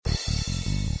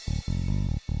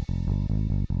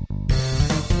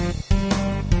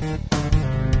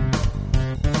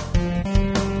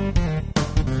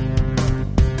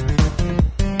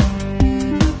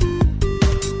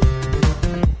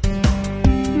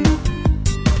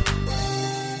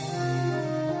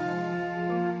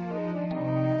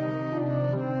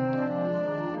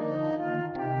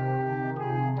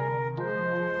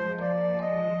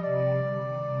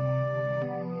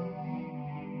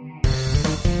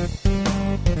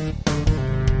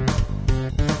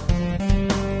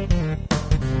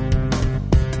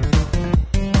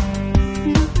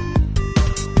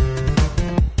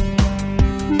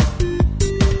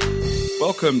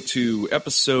welcome to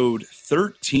episode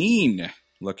 13,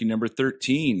 lucky number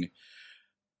 13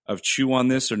 of Chew on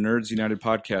This or Nerds United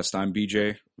podcast. I'm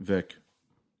BJ. Vic.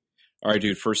 All right,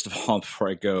 dude, first of all,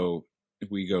 before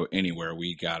we go anywhere,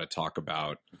 we got to talk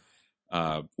about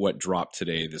what dropped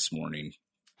this morning,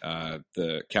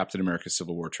 the Captain America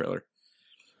Civil War trailer.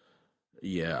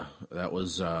 Yeah, that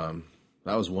was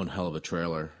one hell of a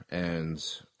trailer, and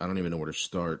I don't even know where to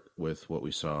start with what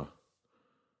we saw.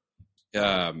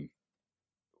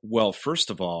 Well,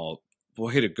 first of all,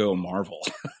 way to go, Marvel.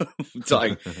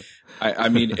 I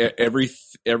mean,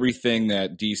 everything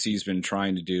that DC's been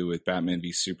trying to do with Batman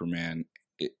v Superman,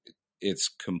 it's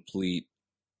complete,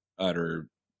 utter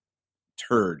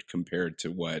turd compared to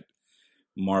what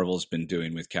Marvel's been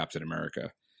doing with Captain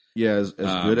America. Yeah, as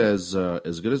good as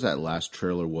that last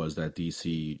trailer was that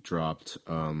DC dropped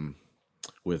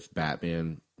with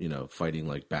Batman, fighting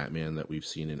like Batman that we've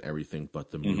seen in everything but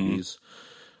the movies.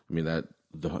 I mean,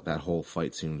 that whole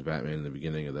fight scene with Batman in the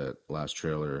beginning of that last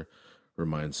trailer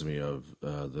reminds me of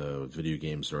the video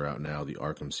games that are out now, the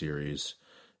Arkham series,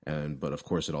 but of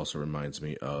course it also reminds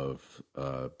me of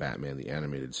Batman the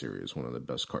Animated Series, one of the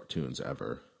best cartoons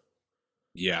ever.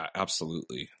 Yeah,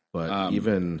 absolutely. But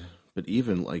even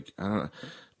like, I don't know,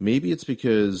 maybe it's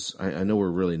because I know we're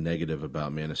really negative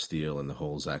about Man of Steel and the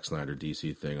whole Zack Snyder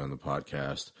DC thing on the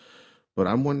podcast, but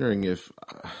I'm wondering if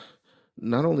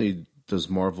not only does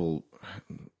Marvel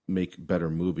make better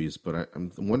movies, but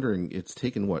I'm wondering, it's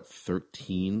taken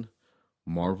 13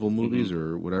 Marvel movies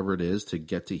or whatever it is to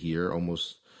get to here.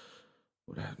 Almost,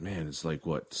 man, it's like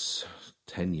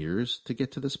 10 years to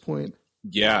get to this point.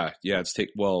 Yeah, it's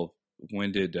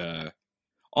when did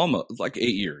almost like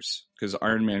 8 years, because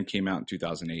Iron Man came out in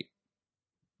 2008.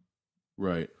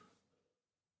 Right.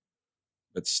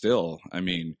 But still, I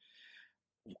mean,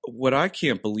 what I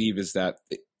can't believe is that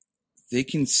they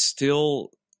can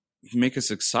still make us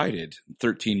excited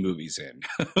 13 movies in.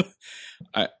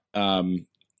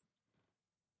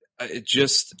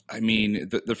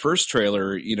 The first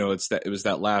trailer, it was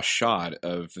that last shot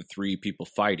of the three people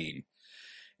fighting,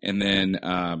 and then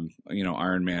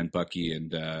Iron Man, Bucky,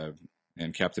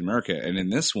 and Captain America. And in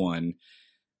this one,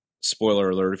 spoiler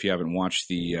alert if you haven't watched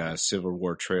the Civil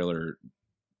War trailer,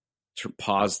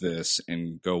 pause this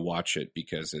and go watch it,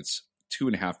 because it's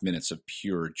 2.5 minutes of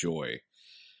pure joy.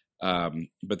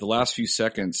 But the last few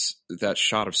seconds, that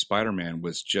shot of Spider-Man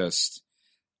was just,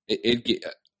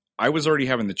 I was already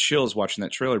having the chills watching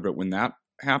that trailer, but when that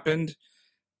happened,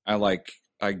 I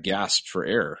gasped for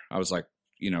air. I was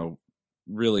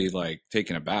really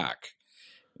taken aback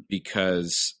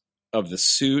because of the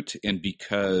suit and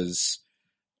because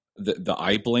the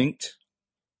eye blinked.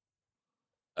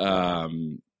 I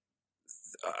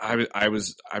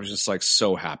was just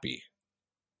so happy.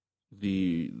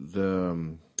 The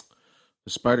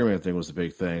Spider-Man thing was the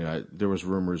big thing. There was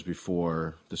rumors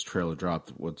before this trailer dropped.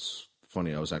 What's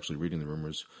funny, I was actually reading the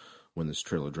rumors when this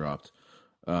trailer dropped.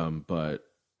 But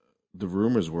the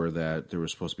rumors were that there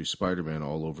was supposed to be Spider-Man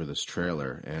all over this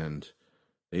trailer, and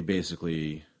they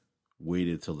basically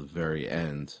waited till the very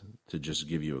end to just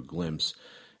give you a glimpse,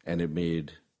 and it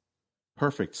made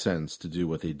perfect sense to do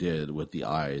what they did with the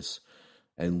eyes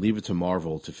and leave it to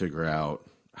Marvel to figure out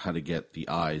how to get the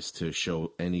eyes to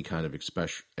show any kind of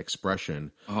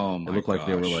expression. Oh my! It looked like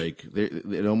they were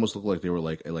it almost looked like they were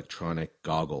like electronic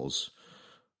goggles,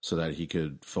 so that he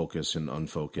could focus and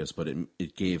unfocus. But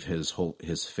it gave his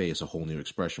face a whole new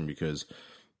expression, because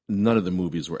none of the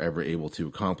movies were ever able to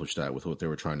accomplish that with what they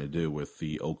were trying to do with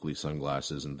the Oakley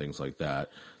sunglasses and things like that.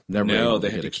 No, they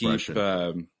had to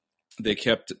expression. They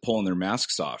kept pulling their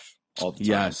masks off all the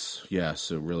time. Yes,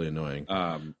 so really annoying.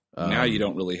 Now you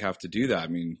don't really have to do that. I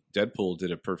mean, Deadpool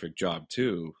did a perfect job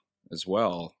too, as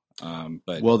well.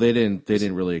 But they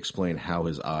didn't really explain how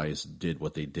his eyes did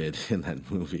what they did in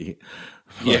that movie.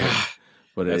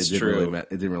 But that's true. It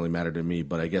didn't really matter to me.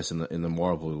 But I guess in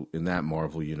that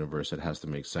Marvel universe, it has to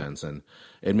make sense, and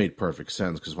it made perfect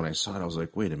sense, because when I saw it, I was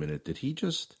like, wait a minute, did he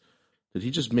just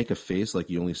make a face like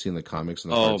you only see in the comics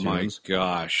and the cartoons? Oh my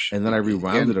gosh! And then I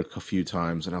rewound it a few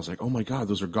times, and I was like, oh my god,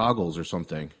 those are goggles or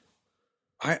something.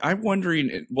 I'm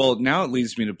wondering. Well, now it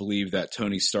leads me to believe that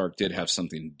Tony Stark did have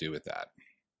something to do with that.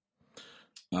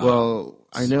 Well,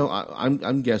 I know.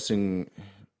 I'm guessing.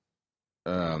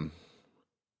 We're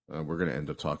going to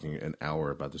end up talking an hour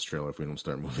about this trailer if we don't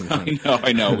start moving on.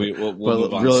 I know. We'll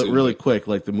move on soon. Really quick,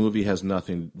 the movie has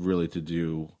nothing really to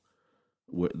do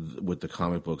with the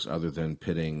comic books, other than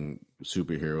pitting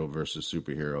superhero versus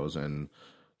superheroes and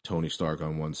Tony Stark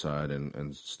on one side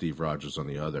and Steve Rogers on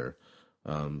the other.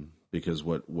 Because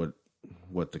what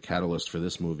the catalyst for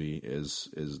this movie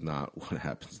is not what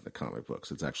happens in the comic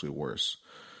books. It's actually worse.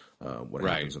 what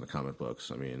Right. happens in the comic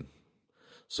books. I mean,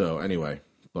 so anyway,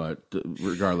 but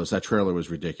regardless, that trailer was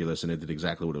ridiculous, and it did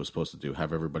exactly what it was supposed to do: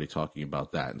 have everybody talking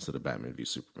about that instead of Batman v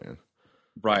Superman.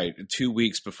 Right. 2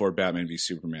 weeks before Batman v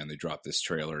Superman, they dropped this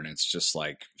trailer, and it's just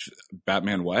like,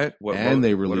 Batman what? And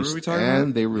What are we talking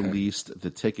about? they released the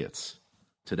tickets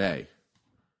today.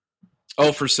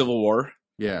 Oh, for Civil War?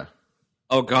 Yeah.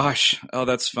 Oh gosh. Oh,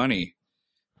 that's funny.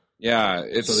 Yeah,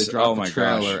 it's So they dropped oh the my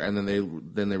trailer, gosh. and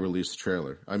then they released the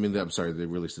trailer. I mean, I'm sorry, they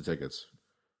released the tickets.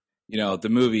 The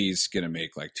movie's gonna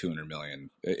make like 200 million.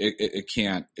 It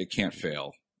can't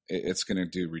fail. It's gonna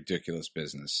do ridiculous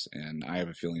business, and I have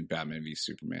a feeling Batman v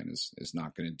Superman is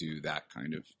not gonna do that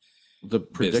kind of The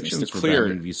business. predictions To for clear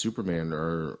Batman v Superman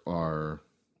are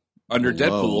under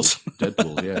below Deadpool's.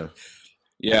 Deadpool, yeah.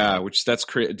 Yeah, which that's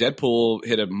Deadpool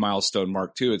hit a milestone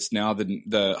mark too. It's now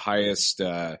the highest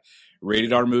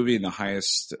rated R movie and the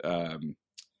highest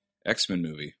X-Men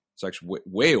movie. It's actually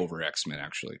way over X-Men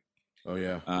actually. Oh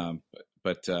yeah.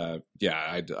 Yeah,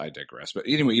 I digress. But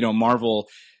anyway, Marvel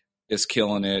is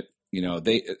killing it.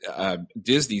 They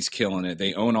Disney's killing it.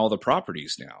 They own all the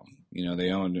properties now.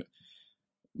 They own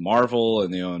Marvel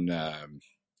and they own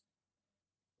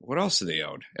what else do they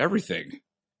own? Everything.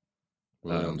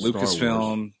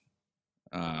 Lucasfilm.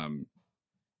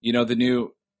 The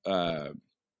new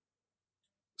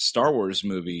Star Wars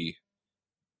movie.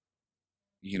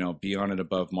 Beyond and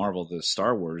above Marvel, the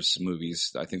Star Wars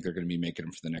movies, I think they're going to be making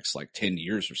them for the next like 10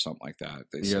 years or something like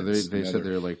that. They said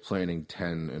they're like planning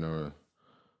 10 in a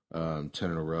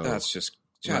row. That's just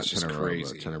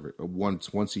crazy.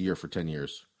 Once a year for 10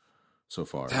 years so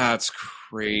far. That's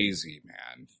crazy,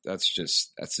 man.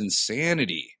 That's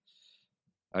insanity.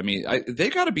 I mean, they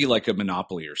got to be like a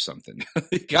monopoly or something.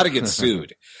 They got to get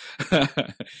sued.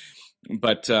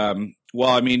 But, well,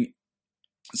 I mean,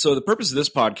 so the purpose of this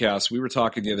podcast, we were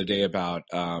talking the other day about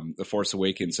The Force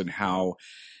Awakens and how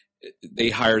they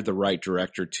hired the right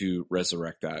director to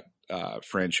resurrect that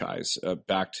franchise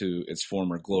back to its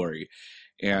former glory.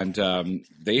 And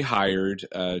they hired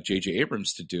J.J.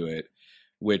 Abrams to do it,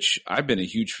 which I've been a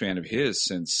huge fan of his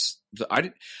since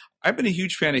I've been a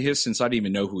huge fan of his since I didn't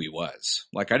even know who he was.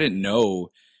 Like, I didn't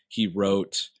know he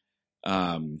wrote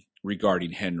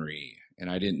Regarding Henry, and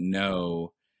I didn't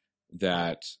know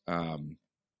that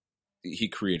he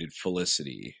created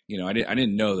Felicity. I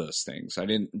didn't know those things. I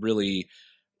didn't really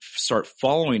start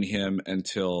following him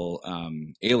until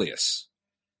Alias.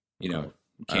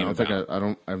 Came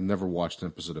about. I've never watched an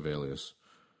episode of Alias.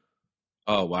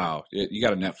 Oh wow, you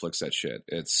got to Netflix that shit.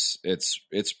 It's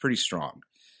pretty strong,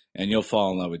 and you'll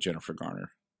fall in love with Jennifer Garner.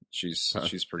 She's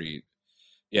pretty.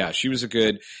 Yeah, she was a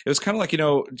good. It was kind of like, do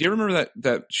you remember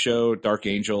that show Dark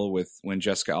Angel with when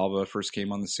Jessica Alba first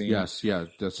came on the scene? Yes, yeah,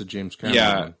 that's a James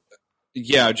Cameron one.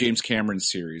 Yeah, James Cameron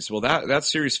series. Well, that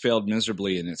series failed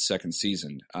miserably in its second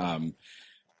season.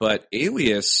 But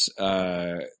Alias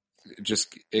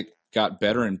it got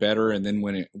better and better, and then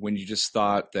when you just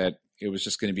thought that it was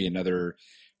just going to be another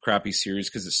crappy series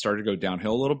because it started to go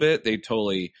downhill a little bit, they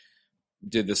totally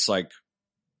did this like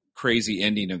crazy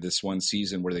ending of this one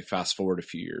season where they fast forward a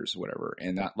few years, whatever.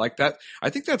 And that I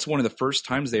think that's one of the first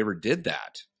times they ever did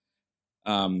that.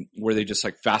 Where they just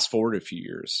like fast forward a few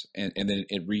years and then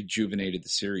it rejuvenated the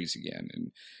series again.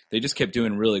 And they just kept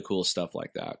doing really cool stuff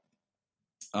like that.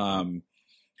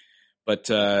 But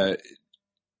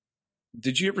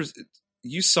did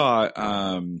you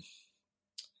saw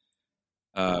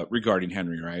Regarding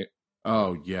Henry, right?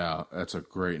 Oh yeah, that's a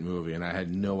great movie. And I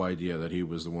had no idea that he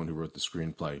was the one who wrote the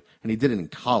screenplay. And he did it in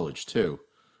college too.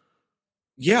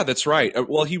 Yeah, that's right.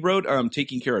 Well, he wrote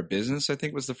 "Taking Care of Business." I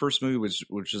think was the first movie,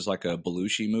 which is like a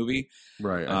Belushi movie.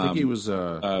 Right. I think he was.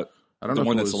 I don't know the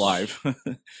one if that's alive.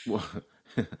 Well,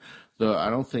 I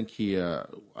don't think he. I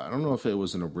don't know if it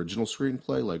was an original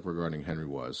screenplay like Regarding Henry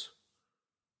was.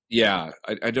 Yeah,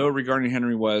 I know Regarding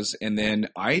Henry was, and then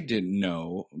I didn't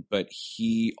know, but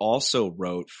he also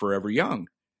wrote Forever Young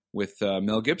with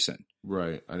Mel Gibson.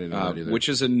 Right. I didn't know that either. Which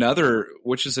is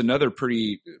another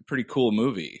pretty cool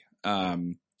movie.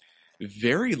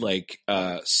 Very like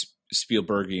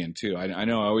Spielbergian too. I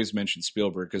know I always mention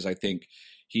Spielberg because I think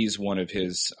he's one of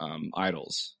his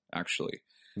idols actually.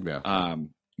 Yeah.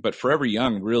 But Forever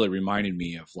Young really reminded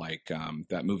me of like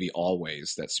that movie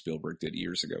Always that Spielberg did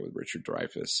years ago with Richard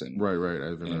Dreyfuss and right. I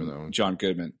remember that one. John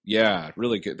Goodman. Yeah,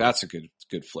 really good. That's a good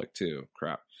flick too.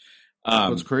 Crap.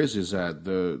 What's crazy is that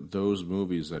those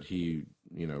movies that he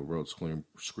wrote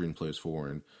screenplays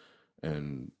for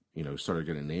and started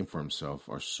getting a name for himself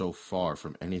are so far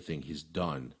from anything he's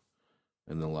done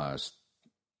in the last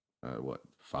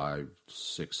 5,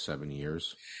 6, 7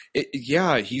 years.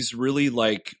 Yeah, he's really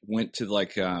like went to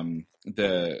like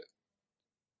the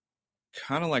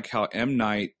kind of like how M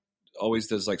Night always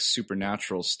does like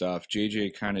supernatural stuff.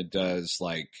 JJ kind of does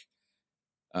like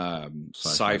Sci-fi,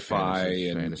 sci-fi fantasy,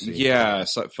 and fantasy. yeah,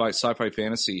 sci-fi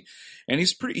fantasy, and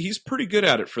he's pretty good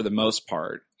at it for the most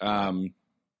part.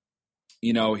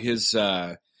 His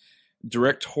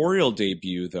directorial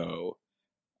debut though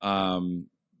um,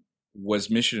 was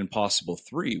Mission Impossible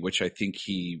 3, which I think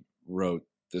he wrote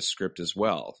the script as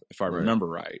well, if I Right. remember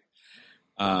right.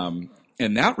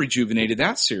 And that rejuvenated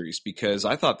that series because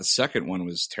I thought the second one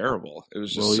was terrible. It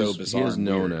was Well, just so he bizarre is and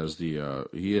known weird. as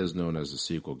the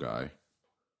sequel guy.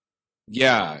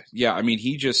 Yeah, yeah. I mean,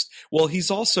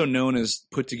 he's also known as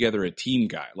put together a team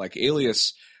guy. Like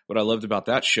Alias, what I loved about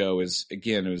that show is,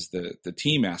 again, it was the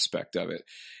team aspect of it.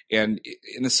 And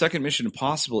in the second Mission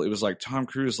Impossible, it was like Tom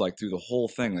Cruise, like through the whole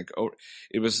thing, like, oh,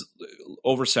 it was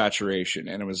oversaturation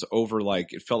and it was over,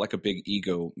 like, it felt like a big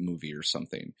ego movie or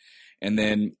something. And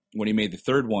then when he made the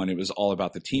third one, it was all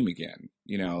about the team again,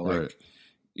 Right. like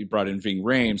he brought in Ving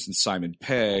Rhames and Simon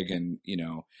Pegg, and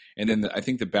and then I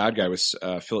think the bad guy was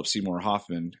Philip Seymour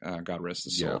Hoffman, God rest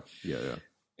his Yeah. soul, Yeah. Yeah.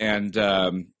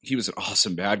 and he was an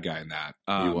awesome bad guy in that.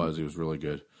 He was really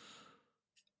good.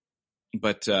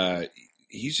 But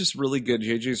he's just really good.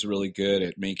 JJ's really good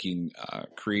at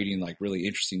creating like really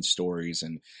interesting stories,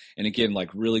 and again, like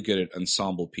really good at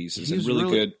ensemble pieces, and He's really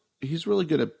really good. he's really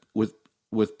good at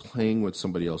with playing with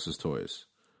somebody else's toys.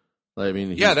 Like, I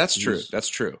mean, Yeah, that's true. That's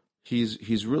true.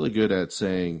 he's really good at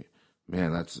saying,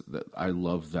 "Man, I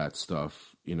love that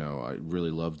stuff. I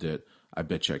really loved it. I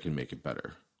bet you I can make it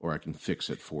better, or I can fix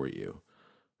it for you."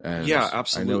 And Yeah,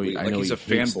 absolutely. I Like know he's he a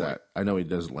hates fanboy. that. I know he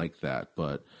doesn't like that,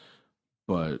 but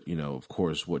of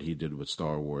course, what he did with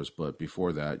Star Wars. But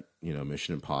before that,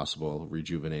 Mission Impossible,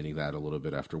 rejuvenating that a little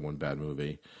bit after one bad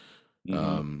movie.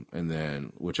 Hmm. And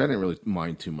then, which I didn't really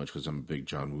mind too much because I'm a big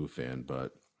John Woo fan,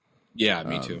 Yeah,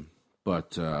 me too. um,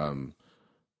 but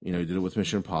he did it with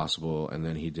Mission Impossible, and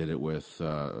then he did it with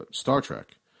Star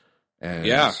Trek. And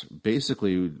Yeah,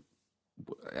 basically,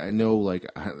 I know, like,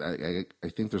 I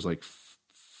think there's like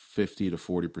 50 to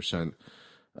 40%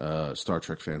 Star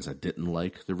Trek fans that didn't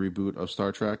like the reboot of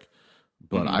Star Trek.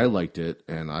 But hmm I liked it,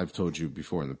 and I've told you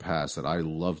before in the past that I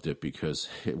loved it because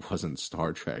it wasn't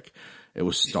Star Trek; it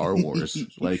was Star Wars.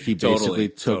 Like, totally,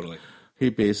 totally. he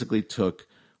basically took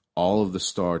all of the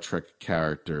Star Trek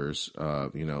characters,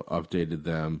 updated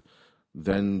them,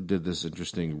 then did this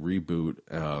interesting reboot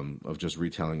of just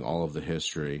retelling all of the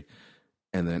history,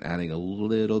 and then adding a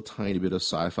little tiny bit of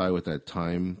sci-fi with that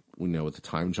time, with the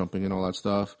time jumping and all that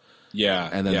stuff, Yeah,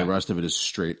 and then the yeah. rest of it is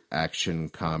straight action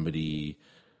comedy,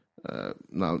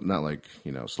 not like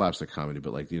slapstick comedy,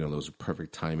 but like those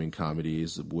perfect timing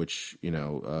comedies, which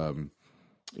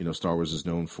Star Wars is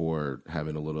known for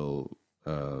having a little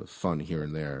fun here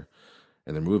and there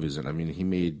in their movies. And I mean, he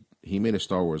made a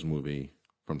Star Wars movie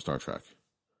from Star Trek.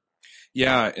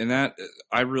 Yeah, and that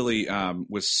I really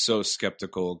was so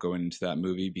skeptical going into that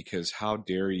movie because how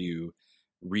dare you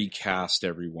recast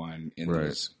everyone in Right.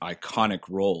 these iconic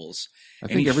roles? I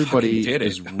And he think fucking everybody did it.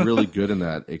 is really good in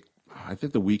that. I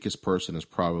think the weakest person is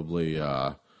probably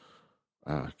crap.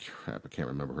 I can't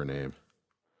remember her name.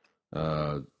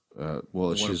 Well, The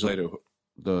one who she's played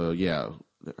the yeah.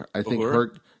 I think Uhura?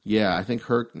 her. Yeah, I think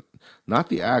her. Not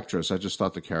the actress. I just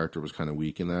thought the character was kind of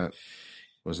weak in that.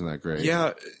 Wasn't that great?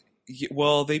 Yeah,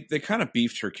 well, they kind of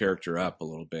beefed her character up a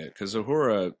little bit because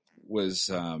Uhura was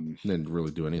Didn't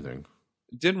really do anything.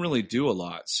 didn't really do a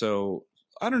lot. So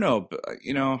I don't know, but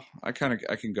I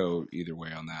can go either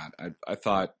way on that. I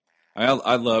thought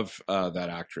I love that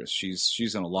actress.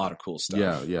 She's in a lot of cool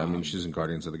Yeah, stuff. yeah. I mean, she's in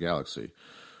Guardians of the Galaxy,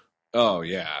 Oh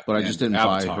yeah, but I just and didn't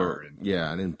buy Avatar. her. And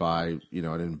Yeah, I didn't buy. I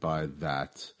didn't buy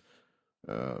that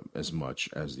as much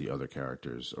as the other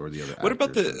characters or the other what about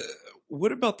actors.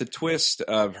 what about the twist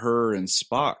of her and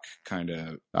Spock? Kind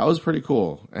of. That was pretty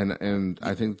cool, and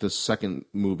I think the second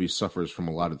movie suffers from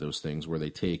a lot of those things where they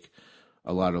take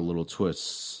a lot of little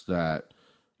twists that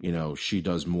she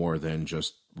does more than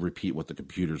just repeat what the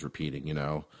computer's repeating.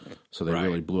 So they really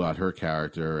Right. blew out her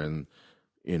character, and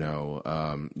you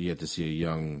get to see a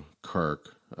young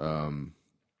Kirk,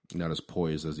 not as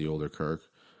poised as the older Kirk.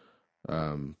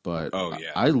 But Oh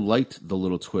yeah. I liked the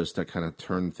little twist that kind of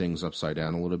turned things upside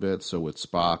down a little bit. So with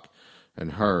Spock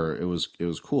and her, it was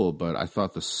cool. But I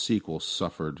thought the sequel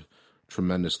suffered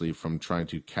tremendously from trying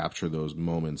to capture those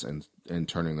moments and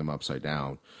turning them upside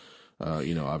down.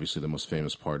 Obviously the most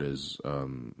famous part is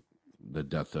the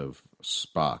death of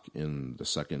Spock in the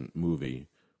second movie.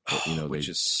 But, Which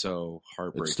is so it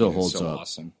heartbreaking. still It's holds so up.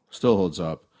 awesome. Still holds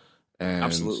up, and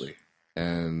Absolutely.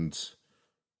 and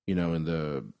in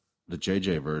the the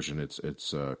JJ version,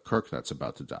 it's Kirk that's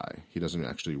about to die. He doesn't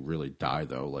actually really die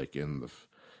though, like in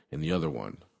the other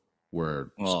one,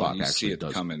 where Well, Spock you see actually it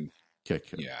does coming. kick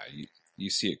him. Yeah, you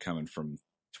see it coming from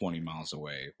 20 miles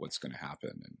away. What's going to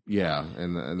happen? And Yeah,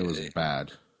 and it was it,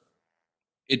 bad.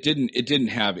 it didn't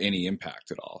have any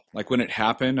impact at all. Like when it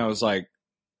happened, I was like,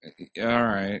 all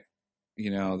right,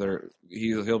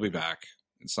 he'll be back.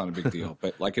 It's not a big deal.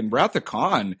 But like in Wrath of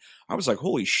Khan, I was like,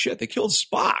 holy shit, they killed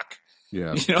Spock.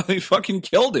 Yeah. They fucking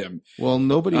killed him. Well,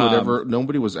 nobody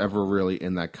was ever really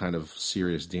in that kind of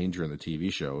serious danger in the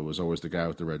TV show. It was always the guy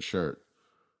with the red shirt.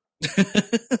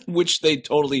 Which they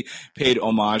totally paid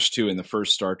homage to in the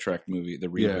first Star Trek movie, the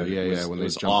reboot. Yeah. When it they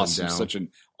was jumping awesome, down. such an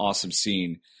awesome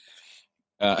scene.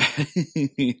 Yeah,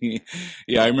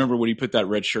 I remember when he put that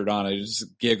red shirt on, I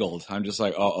just giggled. I'm just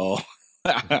like,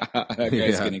 that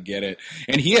guy's gonna get it.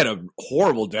 And he had a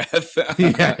horrible death.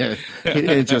 Yeah, he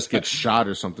didn't just get shot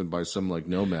or something by some like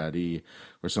nomad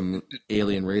or some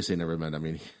alien race he never met. I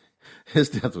mean, his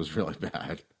death was really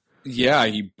bad. Yeah,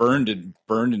 he burned in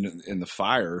the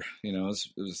fire. It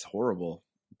was horrible.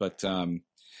 But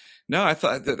no, I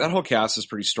thought that whole cast is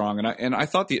pretty strong, and I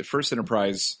thought the first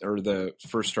Enterprise or the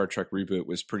first Star Trek reboot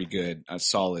was pretty good,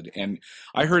 solid. And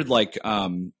I heard like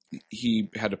he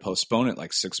had to postpone it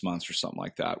like 6 months or something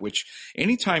like that. Which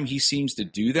anytime he seems to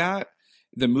do that,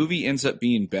 the movie ends up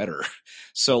being better.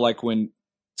 So like when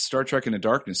Star Trek Into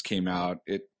Darkness came out,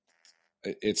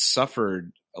 it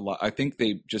suffered a lot. I think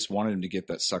they just wanted him to get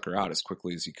that sucker out as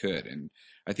quickly as he could, and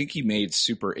I think he made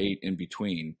Super 8 in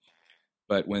between.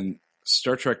 But when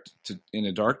Star Trek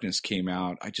Into Darkness came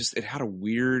out, it had a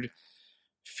weird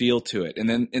feel to it, and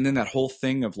then that whole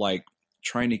thing of like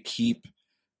trying to keep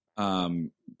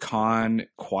Khan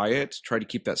quiet, try to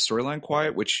keep that storyline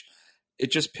quiet, which it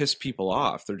just pissed people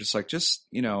off. They're just like,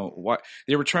 what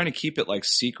they were trying to keep it like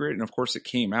secret, and of course it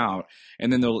came out,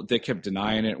 and then they kept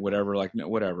denying it, whatever, like no,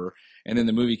 whatever. And then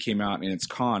the movie came out, and it's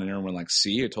Khan, and everyone like,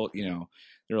 see, I told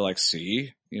they were like,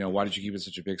 see, why did you keep it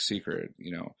such a big secret,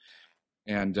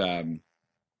 and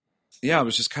yeah, it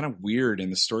was just kind of weird,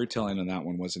 and the storytelling on that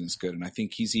one wasn't as good. And I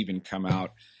think he's even come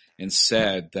out and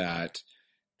said that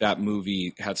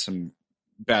movie had some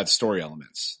bad story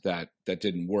elements that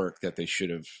didn't work, that they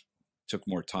should have took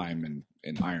more time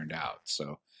and ironed out.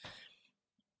 So,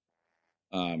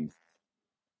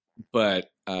 but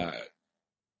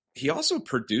he also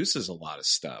produces a lot of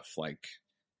stuff. Like,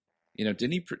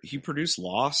 didn't he produce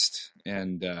Lost?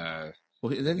 And well,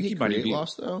 didn't he create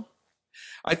Lost though?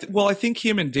 I think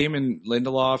him and Damon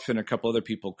Lindelof and a couple other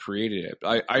people created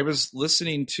it. I was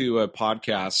listening to a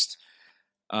podcast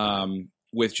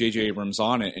with J.J. Abrams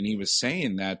on it, and he was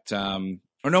saying that.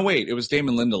 It was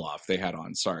Damon Lindelof they had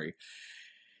on. Sorry,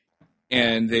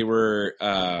 and they were.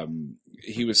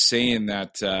 He was saying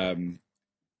that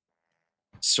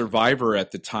Survivor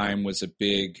at the time was a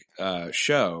big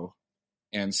show,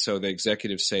 and so the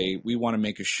executives say, we want to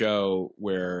make a show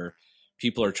where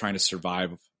people are trying to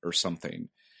survive or something.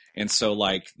 And so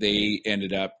like they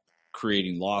ended up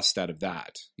creating Lost out of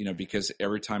that, because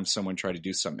every time someone tried to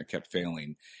do something, it kept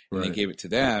failing. And They gave it to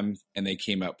them, and they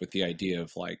came up with the idea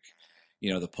of like,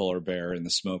 the polar bear and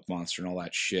the smoke monster and all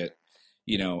that shit,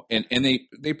 and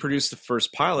they produced the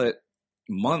first pilot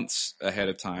months ahead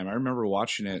of time. I remember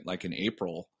watching it like in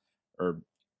April or,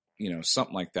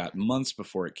 something like that, months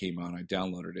before it came out. I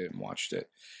downloaded it and watched it.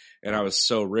 And I was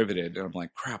so riveted. And I'm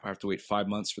like, crap, I have to wait 5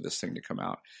 months for this thing to come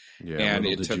out. Yeah, and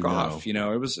it took off.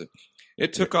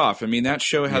 It took off. I mean, that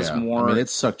show has more. I mean, it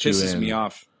sucked you in. Pisses me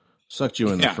off. Sucked you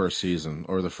in the first season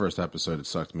or the first episode. It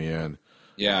sucked me in.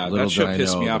 Yeah, that show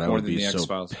pissed me off more than the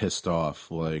X-Files. Pissed off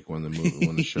like when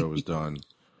the show was done.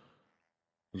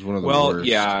 It was one of the worst.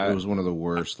 Yeah, it was one of the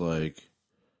worst like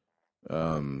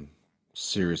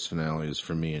series finales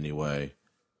for me anyway.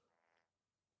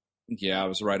 Yeah, I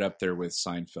was right up there with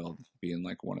Seinfeld being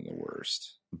like one of the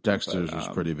worst. Dexter's was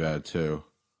pretty bad too.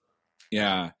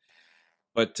 Yeah.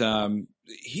 But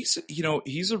he's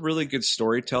a really good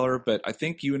storyteller, but I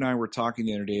think you and I were talking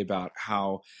the other day about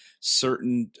how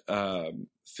certain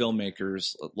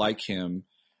filmmakers like him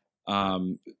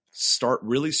start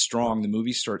really strong. The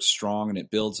movie starts strong and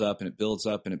it builds up and it builds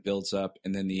up and it builds up,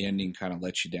 and then the ending kind of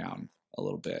lets you down a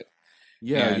little bit.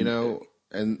 Yeah,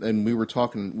 and we were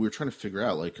trying to figure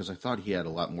out, like, because I thought he had a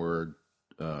lot more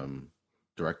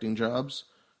directing jobs,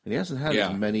 and he hasn't had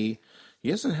as many. He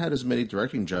hasn't had as many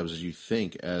directing jobs as you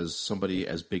think, as somebody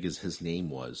as big as his name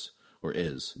was or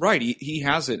is. Right, he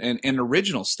has it, and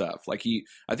original stuff. Like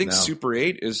I think Super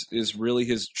 8 is really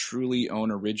his truly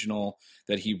own original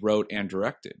that he wrote and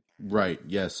directed. Right.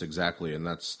 Yes. Exactly. And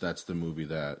that's the movie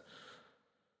that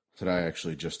I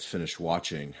actually just finished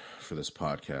watching for this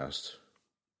podcast.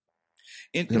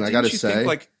 And And didn't you think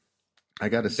like I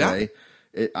gotta that? say,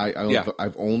 Yeah,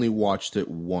 I've only watched it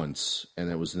once, and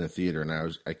it was in the theater, and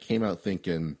I came out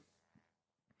thinking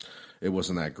it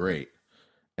wasn't that great,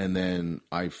 and then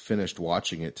I finished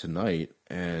watching it tonight,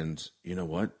 and you know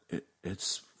what?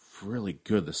 It's really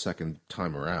good the second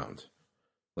time around,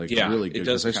 like yeah, really it good because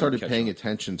does I kind of started catch paying on.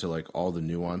 attention to like all the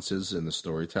nuances in the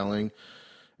storytelling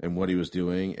and what he was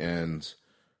doing, and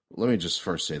let me just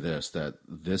first say that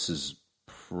this is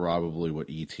probably what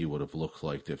ET would have looked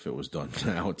like if it was done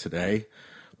now today,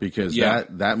 because Yeah,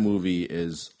 that movie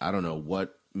is, I don't know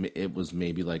what it was,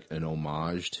 maybe like an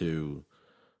homage to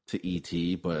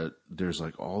ET, but there's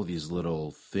like all these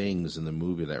little things in the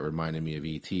movie that reminded me of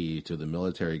ET, to the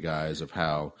military guys, of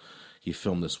how he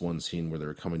filmed this one scene where they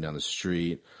were coming down the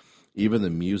street. Even the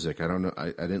music, I don't know, I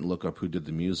didn't look up who did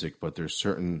the music, but there's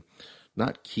certain,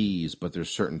 not keys, but there's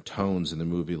certain tones in the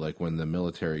movie, like when the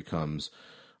military comes,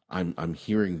 I'm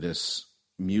hearing this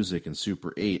music in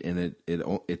Super 8, and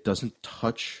it doesn't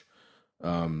touch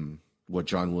what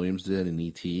John Williams did in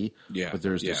ET, yeah, but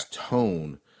there's yeah. this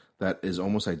tone that is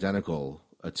almost identical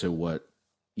to what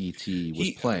ET was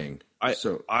He, playing. I,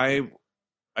 So I,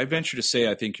 I venture to say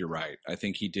I think you're right. I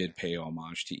think he did pay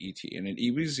homage to E.T. and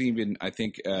it was even I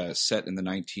think set in the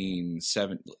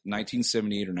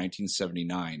 1978 or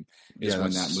 1979 is yeah,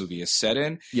 when that that's movie is set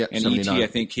in, yeah, and E.T. 79. I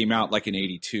think came out like in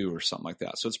 82 or something like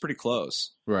that. So it's pretty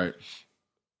close. Right.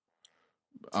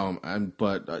 And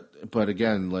but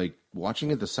again, like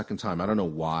watching it the second time, I don't know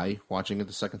why watching it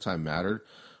the second time mattered,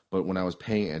 but when I was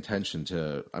paying attention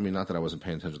to, I mean, not that I wasn't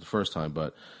paying attention the first time,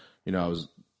 but you know,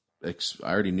 I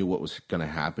already knew what was going to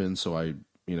happen, so I,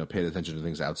 you know, paid attention to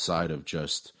things outside of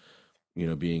just, you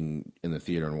know, being in the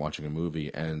theater and watching a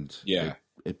movie, and Yeah.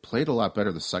 it played a lot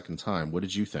better the second time. What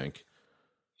did you think?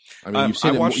 I mean,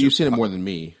 I watched it. you've seen it more than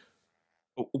me.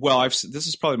 Well, this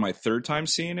is probably my third time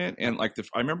seeing it, and like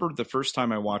I remember the first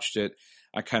time I watched it,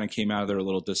 I kind of came out of there a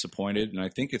little disappointed, and I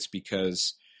think it's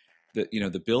because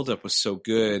the buildup was so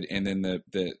good, and then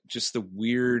the just the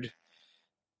weird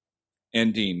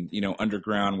ending,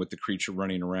 underground with the creature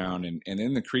running around, and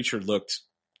then the creature looked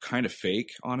kind of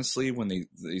fake, honestly, when they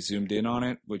zoomed in on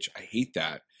it, which I hate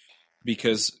that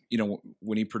because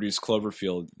when he produced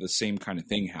Cloverfield, the same kind of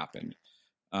thing happened.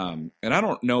 And I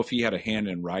don't know if he had a hand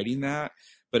in writing that,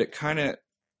 but it kind of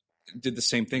did the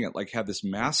same thing. It like had this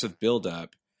massive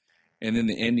buildup, and then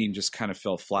the ending just kind of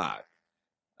fell flat.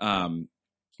 Um,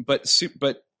 but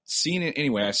seeing it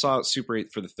anyway, I saw Super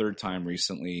 8 for the third time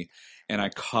recently, and I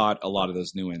caught a lot of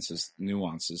those nuances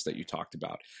that you talked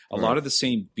about. A Right. lot of the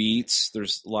same beats.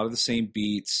 There's a lot of the same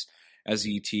beats as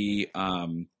ET.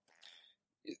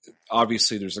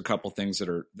 Obviously, there's a couple things that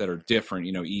are different.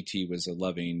 ET was a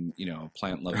loving,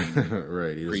 plant loving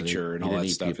Right. creature and He all didn't that eat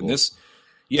stuff. And people.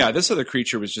 this other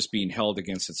creature was just being held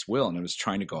against its will, and it was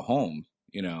trying to go home.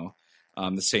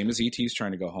 The same as ET's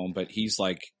trying to go home, but he's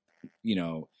like, you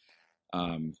know,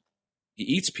 um, he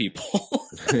eats people.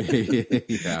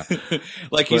 Yeah.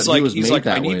 Like But he was he's made like,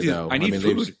 that way, though. I I need mean,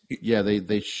 food.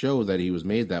 they show that he was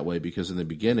made that way because in the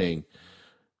beginning,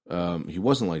 he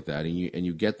wasn't like that, and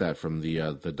you get that from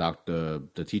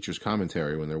the teacher's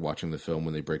commentary when they're watching the film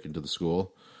when they break into the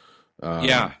school.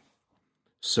 Yeah,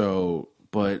 So,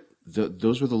 but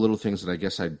those were the little things that I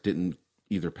guess I didn't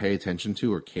either pay attention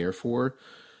to or care for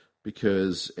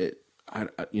because I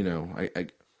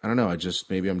don't know. I just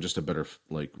maybe I'm just a better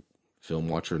like film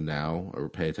watcher now or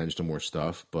pay attention to more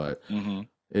stuff, but hmm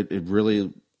it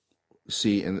really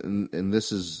see and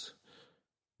this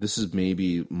is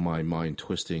maybe my mind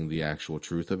twisting the actual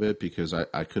truth of it because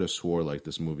I could have swore like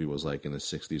this movie was like in the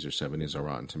 60s or 70s on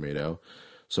Rotten Tomato.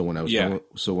 yeah,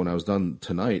 So when I was done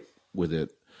tonight with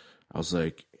it, I was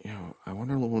like,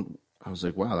 I was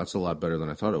like, wow, that's a lot better than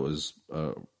I thought it was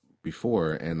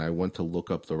before. And I went to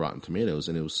look up the Rotten Tomatoes,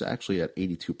 and it was actually at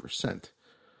 82%.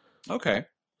 okay.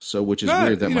 So, which is No,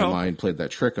 weird that my mind played that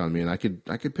trick on me, and I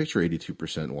could picture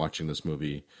 82% watching this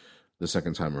movie the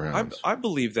second time around. I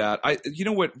believe that.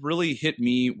 What really hit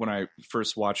me when I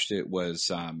first watched it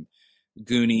was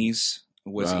Goonies,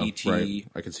 was Right, ET,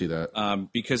 I can see that.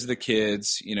 because of the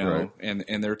kids, Right.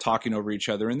 and they're talking over each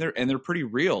other, and they're pretty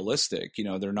realistic. They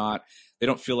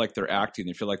don't feel like they're acting.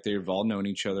 They feel like they've all known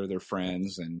each other. They're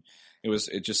friends, and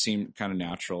it just seemed kind of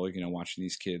natural, watching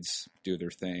these kids do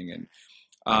their thing.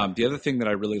 And the other thing that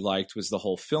I really liked was the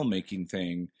whole filmmaking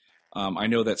thing. I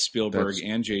know that Spielberg That's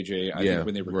and JJ, I yeah, think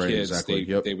when they were right, kids, exactly.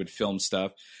 Yep. they would film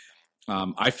stuff.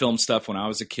 I filmed stuff when I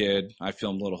was a kid. I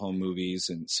filmed little home movies,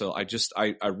 and so I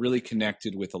really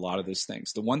connected with a lot of those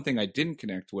things. The one thing I didn't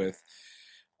connect with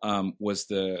was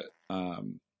the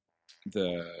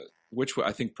which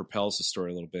I think propels the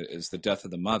story a little bit is the death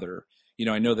of the mother.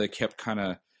 I know they kept kind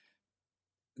of,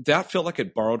 that felt like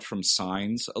it borrowed from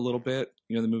Signs a little bit.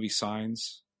 The movie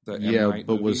Signs, the M. Yeah, Night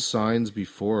but movie. was Signs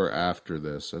before or after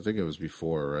this? I think it was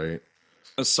before, right?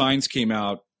 Signs came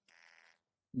out,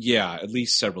 yeah, at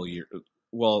least several years.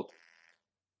 Well,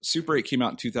 Super 8 came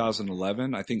out in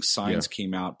 2011. I think Yeah, Signs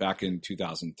came out back in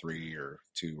 2003 or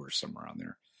 2 or somewhere around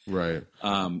there. right.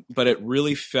 But it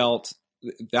really felt,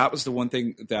 that was the one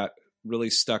thing that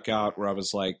really stuck out where I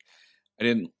was like, I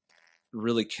didn't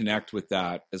really connect with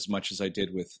that as much as I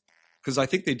did with, because I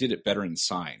think they did it better in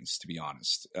Signs, to be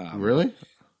honest. Really?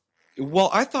 Well,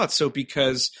 I thought so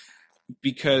because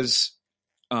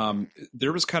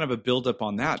there was kind of a buildup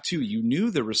on that too. You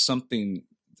knew there was something,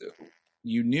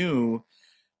 you knew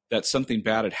that something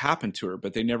bad had happened to her,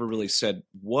 but they never really said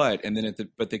what. And then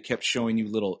but they kept showing you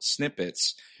little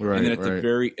snippets. Right, And then at right.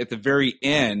 the very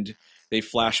end, they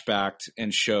flashbacked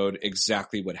and showed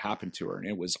exactly what happened to her. And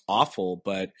it was awful,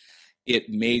 but it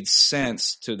made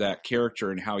sense to that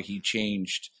character and how he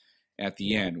changed at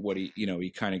the end. What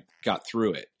he kind of got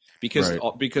through it Right.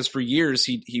 because for years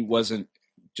he wasn't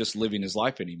just living his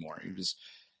life anymore. He was,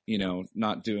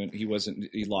 not doing, he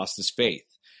lost his faith.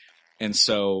 And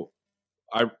so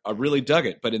I really dug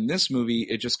it. But in this movie,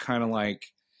 it just kind of like,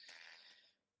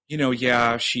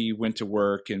 yeah, she went to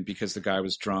work and because the guy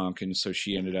was drunk. And so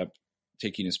she ended up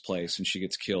taking his place and she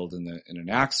gets killed in an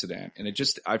accident. And it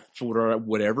just, for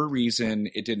whatever reason,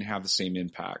 it didn't have the same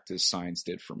impact as Signs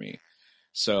did for me.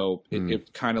 So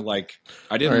it kind of like,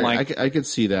 I All didn't right, like, I could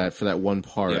see that for that one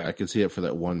part. yeah. I could see it for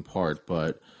that one part,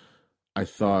 but I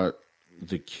thought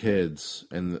the kids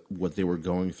and what they were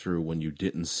going through when you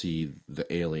didn't see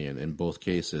the alien in both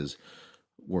cases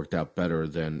worked out better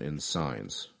than in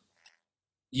Signs.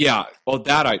 Yeah. Oh,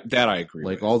 that I agree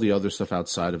Like with. all the other stuff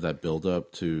outside of that build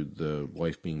up to the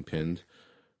wife being pinned,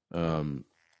 um,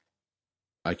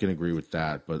 I can agree with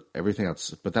that. But everything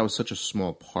else, but that was such a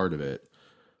small part of it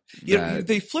that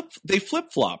They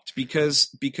flip flopped because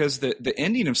the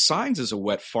ending of Signs is a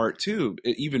wet fart too,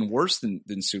 even worse than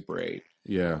Super 8.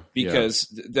 yeah, yeah. Because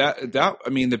that I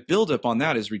mean the buildup on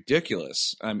that is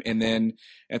ridiculous. And then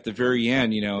at the very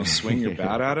end, swing your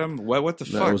bat at him. What the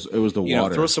No, fuck? it was the Throw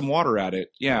water. some water at it.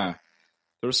 Yeah,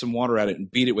 throw some water at it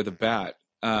and beat it with a bat.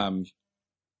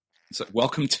 It's like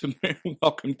welcome to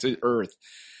welcome to Earth.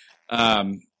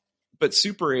 But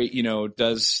Super 8,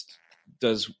 does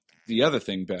the other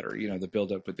thing better. The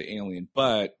buildup with the alien.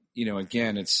 But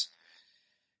again, it's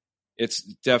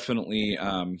definitely.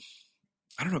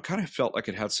 I don't know, kind of felt like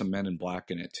it had some Men in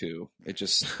Black in it too. It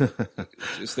just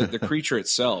the creature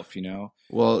itself.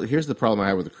 Well, here's the problem I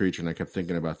had with the creature, and I kept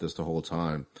thinking about this the whole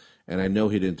time. And I know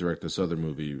he didn't direct this other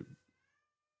movie,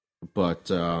 but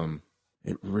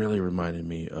it really reminded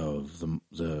me of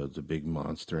the big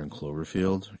monster in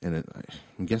Cloverfield. And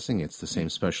I'm guessing it's the same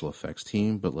special effects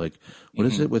team, but like, what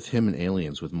is Hmm. it with him and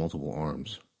aliens with multiple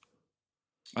arms?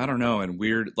 I don't know, and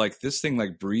weird like this thing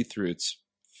like breathed through its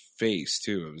face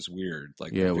too. It was weird,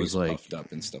 like the Yeah, it was face like puffed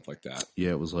up and stuff like that. yeah,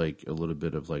 it was like a little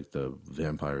bit of like the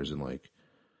vampires in like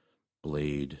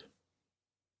Blade.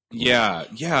 Like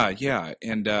Yeah,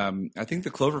 and I think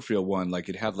the Cloverfield one, like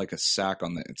it had like a sack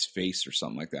on its face or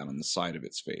something like that on the side of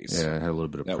its face. yeah, it had a little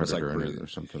bit of That was like Predator in it breathing. or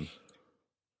something.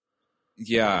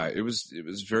 Yeah, it was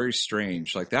very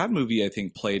strange. Like that movie, I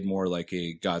think played more like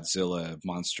a Godzilla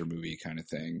monster movie kind of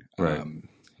thing. Right.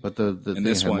 But the And thing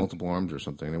this had one, multiple arms or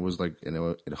something. It was like, and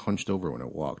it hunched over when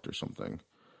it walked or something. Too,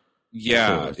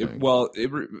 yeah. I think.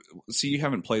 See, you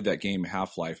haven't played that game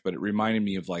Half Life, but it reminded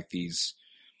me of like these.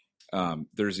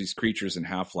 There's these creatures in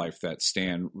Half Life that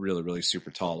stand really, really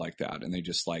super tall like that, and they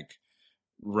just like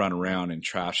run around and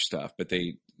trash stuff. But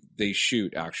they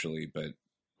shoot actually, but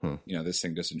Huh. this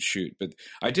thing doesn't shoot. But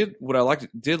did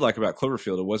like about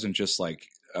Cloverfield. It wasn't just like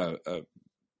a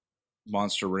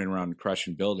monster running around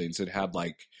crashing buildings. It had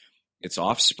like its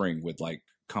offspring would like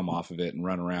come off of it and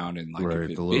run around, and like if Right,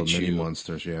 the it little bit mini you,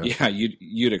 monsters, yeah. yeah,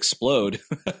 you'd explode.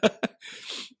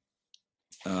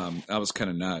 That was kind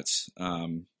of nuts.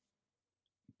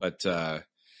 But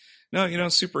no,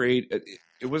 Super 8.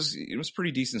 It was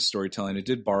pretty decent storytelling. It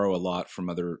did borrow a lot from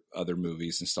other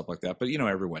movies and stuff like that. But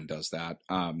everyone does that.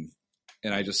 And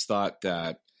I just thought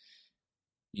that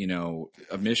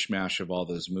a mishmash of all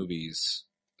those movies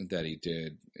that he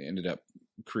did ended up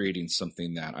creating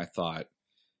something that I thought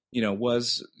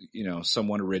was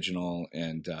somewhat original,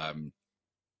 and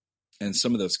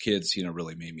some of those kids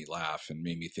really made me laugh and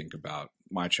made me think about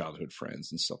my childhood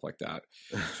friends and stuff like that.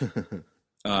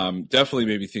 Definitely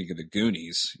made me think of the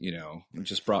Goonies. It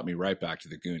just brought me right back to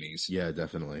the Goonies. Yeah,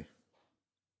 definitely.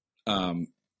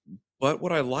 But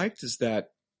what I liked is that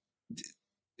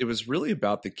it was really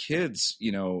about the kids,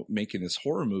 making this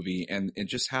horror movie, and it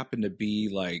just happened to be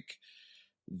like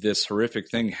this horrific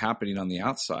thing happening on the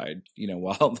outside,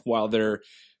 while they're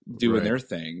doing Right. their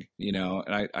thing,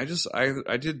 and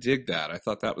I did dig that. I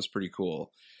thought that was pretty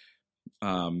cool.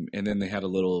 And then they had a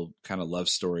little kind of love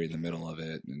story in the middle of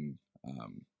it. And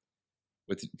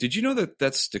did you know that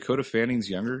that's Dakota Fanning's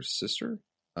younger sister?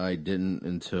 I didn't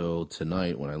until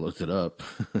tonight when I looked it up.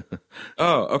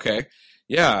 Oh, okay.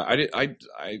 Yeah, I did. I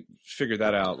figured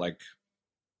that out. Like,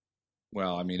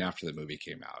 well, I mean, after the movie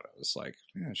came out, I was like,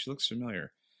 yeah, she looks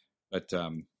familiar. But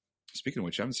speaking of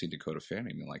which, I haven't seen Dakota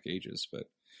Fanning in like ages. But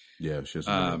Yeah, she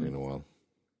hasn't done anything in a while.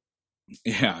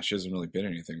 yeah, she hasn't really been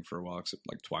anything for a while except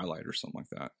like Twilight or something like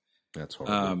that. That's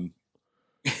horrible.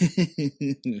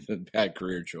 Bad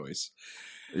career choice.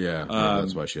 Yeah, maybe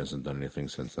that's why she hasn't done anything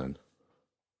since then.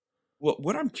 Well,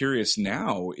 what I'm curious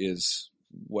now is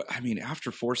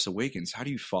after Force Awakens, how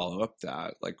do you follow up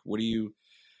that? Like, I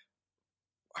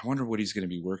wonder what he's going to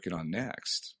be working on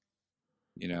next.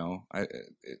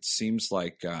 It seems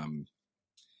like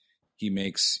he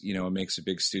makes a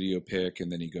big studio pick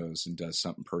and then he goes and does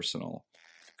something personal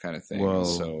kind of thing. Well,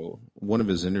 so one of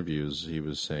his interviews, he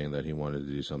was saying that he wanted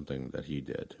to do something that he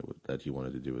did, that he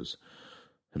wanted to do as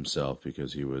himself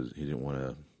because he didn't want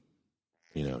to,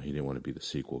 he didn't want to be the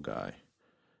sequel guy,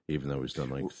 even though he's done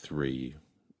like three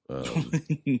of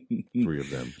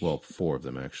them. Well, four of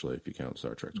them actually, if you count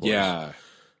Star Trek twice.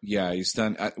 Yeah, he's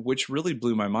done, which really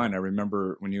blew my mind. I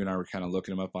remember when you and I were kind of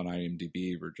looking him up on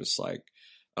IMDb, we're just like,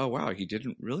 oh wow, he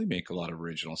didn't really make a lot of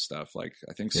original stuff. Like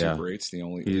I think Super 8's the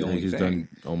only he's thing. done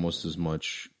almost as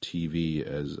much TV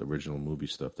as original movie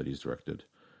stuff that he's directed.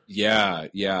 Yeah,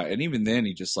 and even then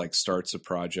he just like starts a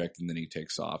project and then he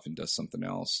takes off and does something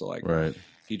else. So like, right.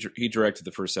 He directed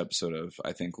the first episode of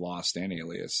I think Lost and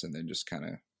Alias, and then just kind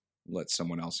of let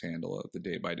someone else handle it, the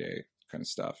day by day kind of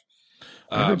stuff.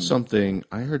 I heard something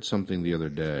the other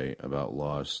day about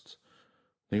Lost.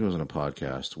 I think it was on a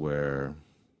podcast where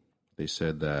they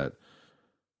said that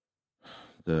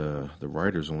the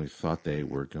writers only thought they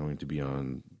were going to be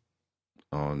on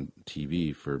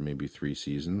TV for maybe 3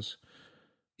 seasons.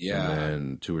 Yeah. And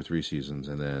then 2 or 3 seasons,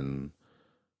 and then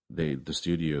the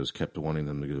studios kept wanting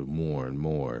them to do more and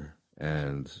more,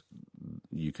 and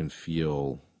you can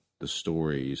feel the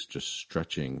stories just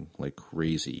stretching like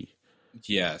crazy.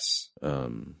 Yes.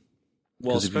 Well,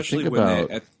 especially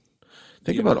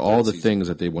think about all the things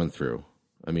that they went through.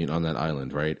 I mean, on that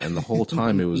island, right? And the whole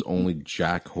time it was only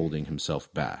Jack holding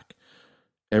himself back.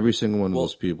 Every single one of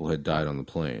those people had died on the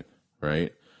plane,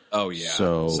 right? Oh yeah,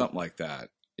 so something like that.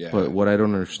 Yeah. But what I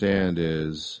don't understand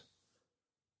is,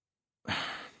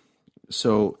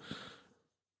 so,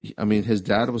 I mean, his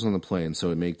dad was on the plane, so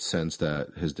it made sense that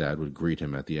his dad would greet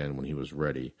him at the end when he was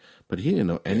ready. But he didn't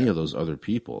know any of those other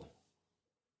people.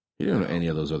 He didn't know any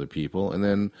of those other people. And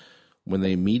then when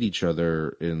they meet each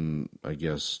other in, I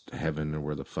guess, heaven or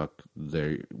where the fuck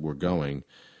they were going,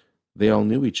 they all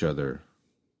knew each other.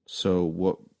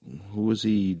 So who was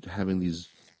he having these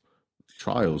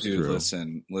trials through?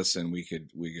 Listen, we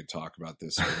could talk about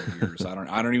this for years.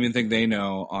 I don't even think they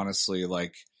know, honestly.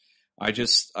 Like, I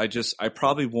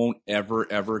probably won't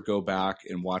ever go back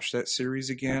and watch that series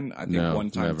again. I think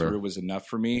one time through was enough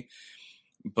for me.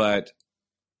 But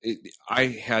I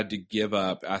had to give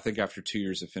up. I think after 2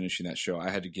 years of finishing that show, I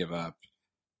had to give up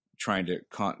trying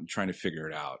to figure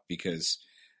it out because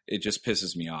it just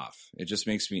pisses me off. It just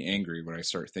makes me angry when I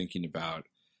start thinking about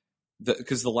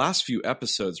because the last few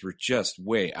episodes were just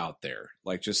way out there,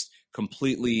 like just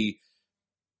completely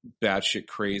batshit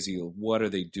crazy. What are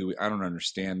they doing? I don't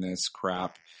understand this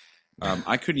crap.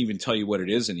 I couldn't even tell you what it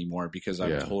is anymore because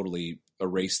I've totally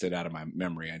erased it out of my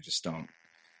memory. I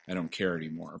don't care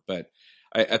anymore. But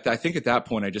I think at that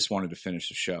point, I just wanted to finish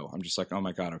the show. I'm just like, oh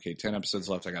my God, okay, 10 episodes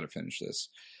left. I got to finish this.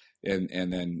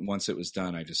 And then once it was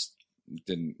done, I just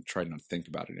didn't try to think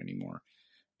about it anymore.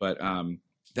 But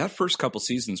that first couple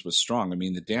seasons was strong. I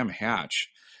mean, the damn hatch,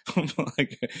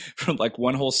 for like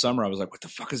one whole summer, I was like, what the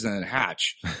fuck is that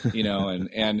hatch?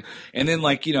 And then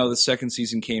like, the second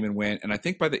season came and went. And I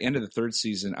think by the end of the third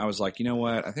season, I was like, you know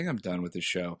what? I think I'm done with this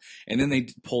show. And then they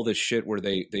pull this shit where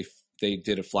they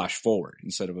did a flash forward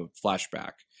instead of a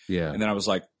flashback. Yeah. And then I was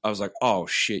like, oh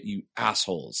shit, you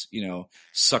assholes,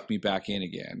 suck me back in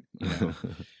again.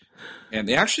 And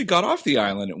they actually got off the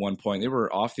island at one point. They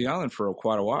were off the island for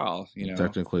quite a while,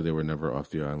 Technically, they were never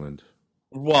off the island.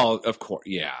 Well, of course,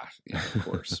 yeah, of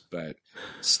course. But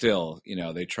still,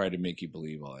 they tried to make you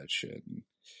believe all that shit. And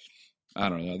I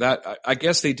don't know. That I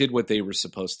guess they did what they were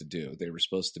supposed to do. They were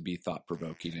supposed to be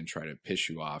thought-provoking and try to piss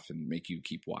you off and make you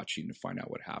keep watching to find out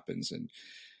what happens. And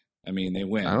I mean, they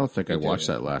win. I don't think I watched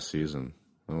that last season.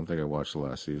 I don't think I watched the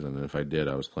last season, and if I did,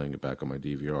 I was playing it back on my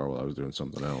DVR while I was doing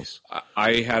something else.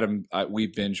 I had him. We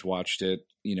binge watched it,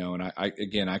 and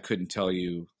I couldn't tell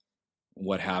you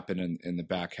what happened in the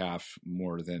back half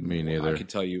more than Me neither. I could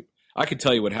tell you. I could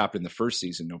tell you what happened in the first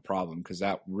season, no problem, because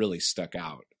that really stuck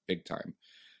out big time.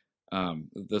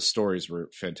 The stories were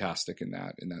fantastic in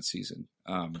that season.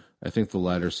 I think the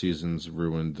latter seasons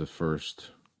ruined the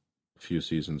first few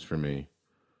seasons for me,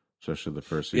 especially the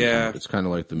first season. Yeah, It's kind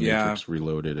of like the yeah. Matrix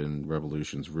Reloaded and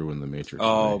Revolutions ruined the Matrix.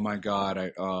 Oh my God!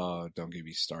 Don't get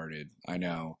me started. I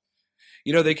know.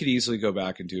 They could easily go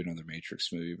back and do another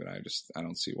Matrix movie, but I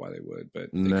don't see why they would. But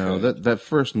they No, could. that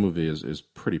first movie is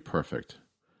pretty perfect.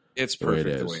 It's The way it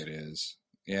perfect the is. way it is.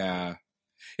 Yeah.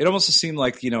 It almost seemed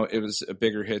like, it was a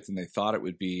bigger hit than they thought it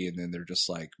would be, and then they're just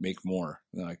like, make more.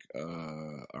 They're like,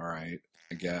 all right,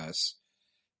 I guess.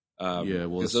 Yeah,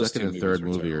 well, the 'Cause those second two and third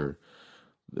movies were movie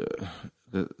terrible.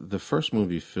 are the first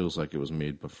movie feels like it was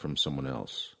made from someone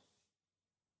else.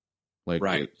 Like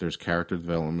Right. there's character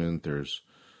development, there's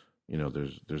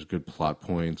good plot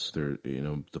points.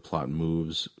 The plot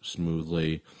moves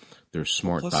smoothly. There's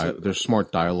there's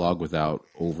smart dialogue without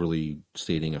overly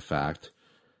stating a fact.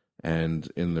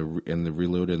 And in the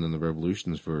Reloaded and the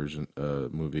Revolutions version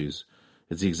movies,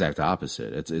 it's the exact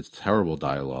opposite. It's terrible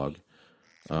dialogue.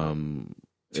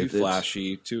 Too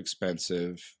flashy, too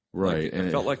expensive. Right.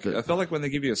 Like, I felt like when they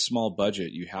give you a small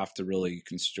budget, you have to really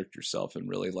constrict yourself and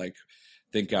really like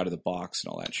think out of the box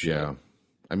and all that shit. Yeah.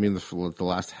 I mean, the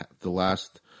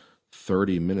last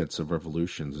 30 minutes of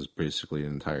Revolutions is basically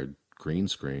an entire green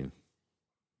screen.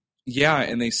 Yeah,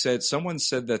 and someone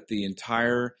said that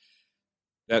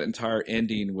that entire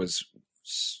ending was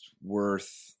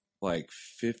worth like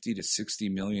 $50 to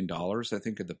 $60 million. I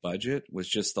think of the budget was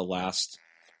just the last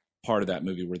part of that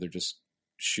movie where they're just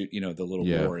shoot, the little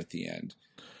war at the end.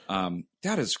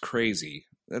 That is crazy.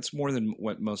 That's more than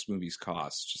what most movies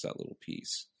cost. Just that little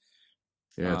piece.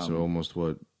 Yeah, it's almost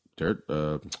what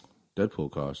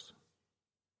Deadpool cost.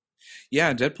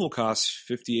 Yeah, Deadpool costs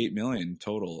 $58 million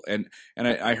total, and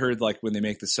I heard like when they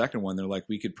make the second one, they're like,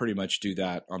 we could pretty much do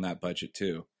that on that budget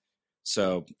too.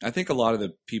 So I think a lot of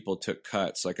the people took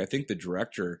cuts. Like I think they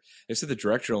said the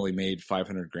director only made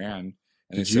 500 grand,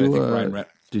 and they said I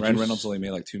think Ryan Reynolds only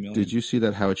made like $2 million. Did you see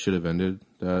that? How it should have ended?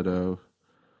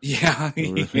 Yeah,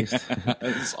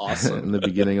 it's awesome. In the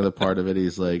beginning of the part of it,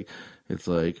 he's like, "It's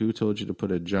like, who told you to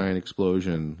put a giant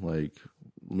explosion, like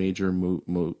major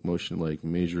motion, like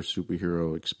major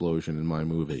superhero explosion in my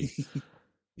movie?"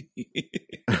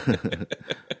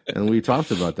 And we talked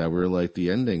about that. We were like,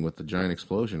 the ending with the giant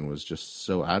explosion was just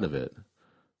so out of it.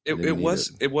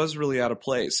 It was really out of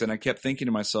place, and I kept thinking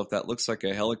to myself, that looks like a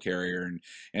helicarrier,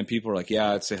 and people are like,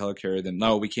 yeah, it's a helicarrier. Then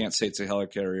no, we can't say it's a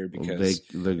helicarrier because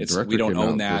we don't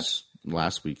own that.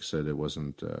 Last week said it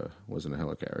wasn't a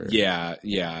helicarrier. Yeah,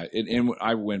 and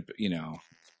I went,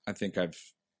 I think I've,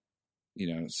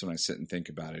 so when I sit and think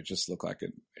about it, just looked like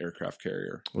an aircraft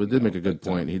carrier. Well, it did make a good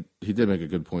point. He did make a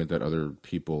good point that other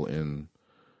people in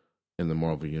the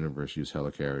Marvel universe use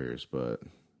helicarriers, but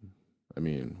I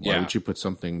mean, why would you put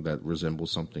something that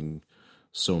resembles something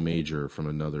so major from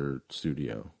another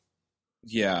studio?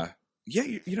 Yeah.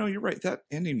 You're right. That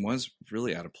ending was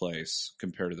really out of place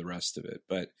compared to the rest of it.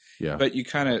 But you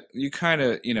kind of, you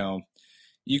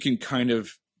can kind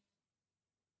of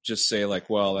just say like,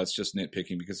 well, that's just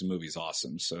nitpicking because the movie's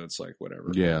awesome, so it's like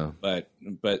whatever. Yeah. But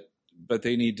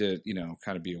they need to,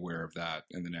 kind of be aware of that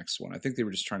in the next one. I think they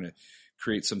were just trying to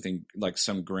create something like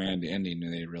some grand ending,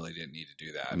 and they really didn't need to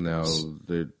do that. No,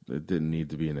 it didn't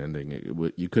need to be an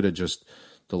ending. You could have just,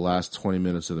 the last 20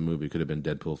 minutes of the movie could have been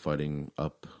Deadpool fighting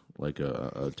up like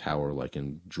a tower, like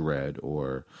in Dread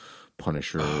or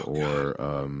Punisher or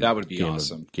that would be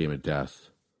awesome. Game of Death.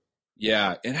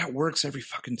 Yeah, and that works every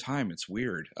fucking time. It's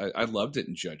weird. I loved it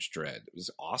in Judge Dredd. It was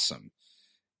awesome.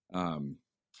 I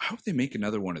hope they make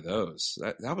another one of those.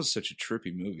 That was such a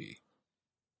trippy movie.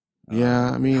 Yeah,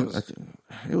 I mean,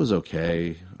 it was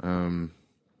okay.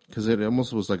 Because it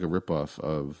almost was like a ripoff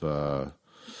of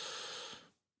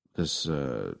this.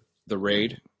 The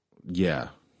Raid? Yeah,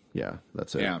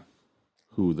 that's it. Yeah.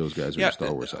 Who those guys are in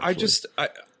Star Wars, actually.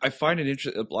 I find it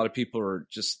interesting. A lot of people are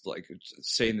just like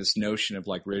saying this notion of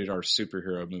like rated R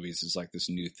superhero movies is like this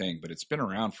new thing, but it's been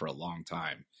around for a long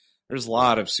time. There's a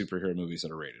lot of superhero movies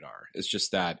that are rated R. It's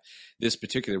just that this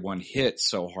particular one hit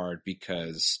so hard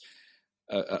because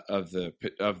of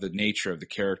the nature of the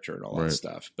character and all that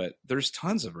stuff. But there's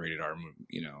tons of rated R,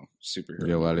 superhero.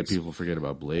 Yeah, a lot of people forget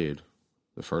about Blade,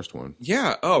 the first one.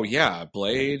 Yeah. Oh, yeah,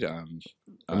 Blade. I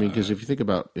mean, because if you think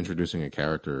about introducing a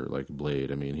character like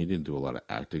Blade, I mean, he didn't do a lot of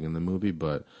acting in the movie,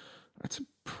 but that's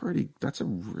a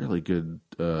really good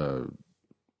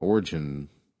origin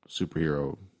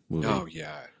superhero movie. Oh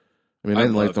yeah, I mean, I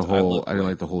didn't like the I whole. loved I didn't Blade.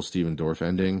 like the whole Steven Dorff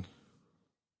ending,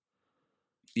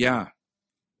 Yeah,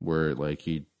 where like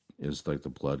he is like the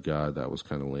blood god. That was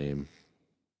kind of lame,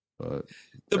 but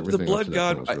the everything up to Blood that God.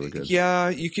 point was really good. Yeah,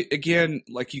 you can again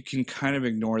like you can kind of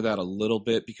ignore that a little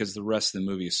bit because the rest of the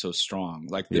movie is so strong.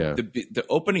 Like Yeah. the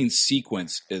opening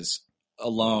sequence is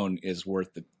alone is worth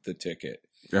the ticket.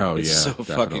 Oh It's yeah, so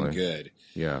fucking definitely. good.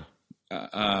 Yeah. Uh,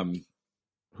 um,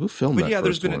 Who filmed but that yeah,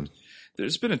 first one?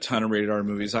 there's been a ton of rated R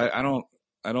movies. I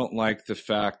don't like the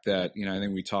fact that I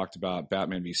think we talked about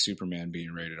Batman v Superman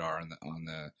being rated R on the On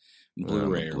the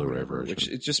Blu-ray or Blu-ray whatever, which version.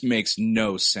 it just makes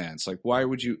no sense. Like, why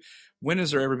would you? When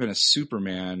has there ever been a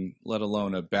Superman, let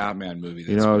alone a Batman movie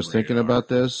You that's know, I been was rated thinking R? about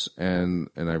this, and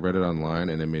I read it online,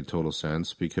 and it made total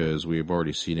sense because we've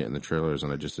already seen it in the trailers,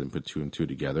 and I just didn't put two and two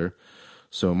together.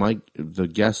 So the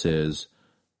guess is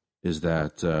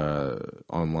that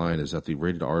online is that the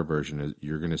rated R version is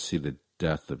you're going to see the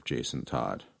death of Jason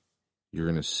Todd. You're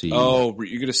going to see, Oh,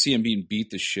 you're gonna see him being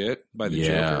beat to shit by the yeah,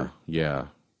 Joker. yeah,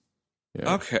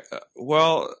 yeah. Okay,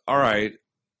 well, all right.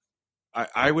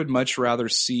 I would much rather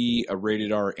see a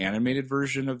rated R animated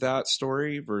version of that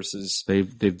story versus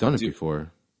They've done it do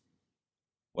before.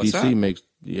 what's DC that? makes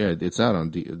yeah, it's out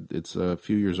on it's a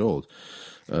few years old.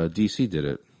 DC did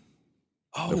it,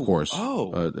 of Oh, course.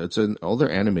 oh, All their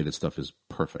animated stuff is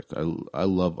perfect. I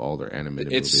love all their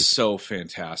animated it's movies. so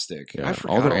fantastic. I Yeah,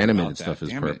 all forgot their all animated about that. stuff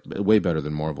is Damn it. way better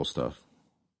than Marvel stuff.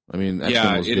 I mean, X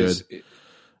Men Yeah, was it good. is.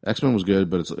 X Men was good,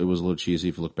 but it was a little cheesy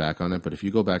if you look back on it. But if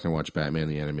you go back and watch Batman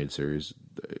the animated series,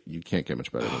 you can't get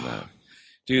much better than that.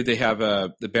 Dude, they have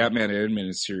the Batman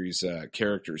animated series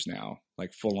characters now,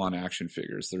 like full on action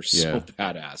figures. They're so Yeah,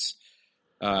 badass.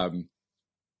 Um,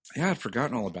 yeah, I'd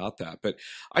forgotten all about that, but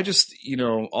I just,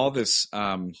 all this,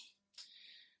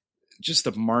 just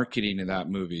the marketing of that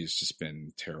movie has just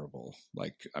been terrible.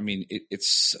 Like, I mean,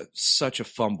 it's such a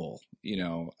fumble,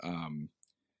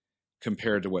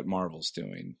 compared to what Marvel's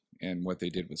doing and what they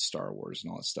did with Star Wars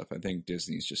and all that stuff. I think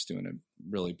Disney's just doing a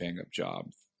really bang up job,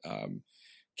 um,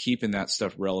 keeping that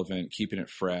stuff relevant, keeping it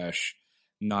fresh,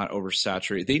 not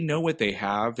oversaturated. They know what they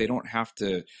have. They don't have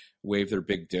to wave their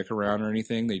big dick around or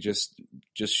anything. They just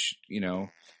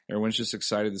everyone's just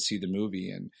excited to see the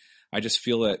movie, and I just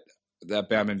feel that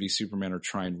Batman v Superman are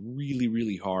trying really,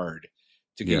 really hard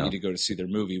to get you yeah. to go to see their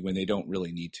movie when they don't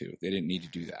really need to. They didn't need to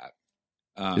do that.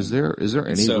 Is there And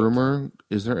any so rumor?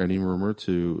 Is there any rumor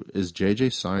to is JJ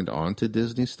signed on to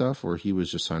Disney stuff, or he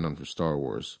was just signed on for Star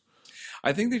Wars?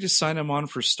 I think they just signed him on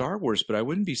for Star Wars, but I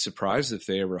wouldn't be surprised if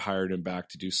they ever hired him back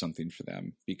to do something for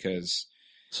them because,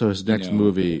 So you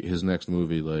know, his next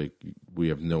movie, like we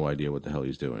have no idea what the hell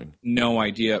he's doing. no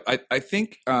idea. I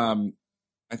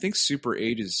think Super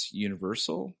 8 is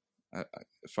Universal.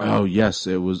 If I Oh yes,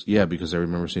 it was yeah because I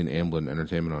remember seeing Amblin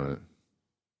Entertainment on it.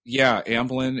 Yeah,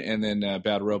 Amblin and then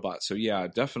Bad Robot. So yeah,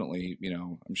 definitely,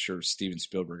 I'm sure Steven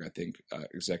Spielberg, I think,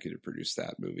 executive produced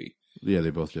that movie. Yeah, they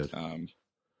both did. Um,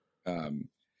 um,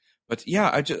 but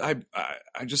yeah, I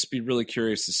just be really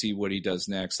curious to see what he does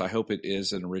next. I hope it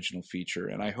is an original feature,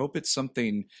 and I hope it's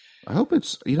something I hope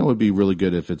it's it'd be really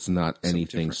good if it's not something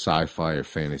anything different. sci-fi or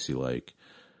fantasy like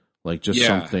just Yeah,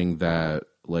 something that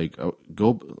like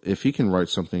go if he can write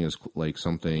something as like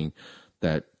something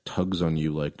that tugs on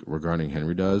you like regarding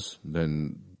Henry does,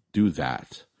 then do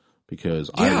that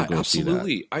because I will yeah, go see that.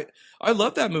 absolutely. I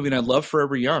love that movie, and I love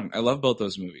Forever Young. I love both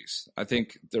those movies. I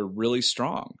think they're really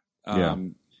strong. Yeah,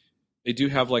 They do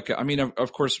have like I mean,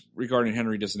 of course, regarding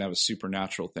Henry doesn't have a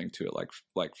supernatural thing to it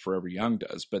like Forever Young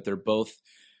does, but they're both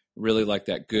really like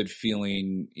that good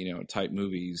feeling, type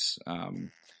movies,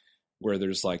 where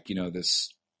there's like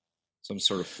this some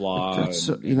sort of flaw that's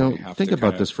and they have think to about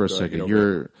kind of this for a go get second. over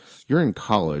it. You're in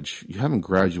college. You haven't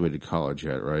graduated college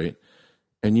yet, right?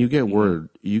 And Hmm. you get word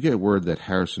that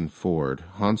Harrison Ford,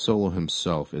 Han Solo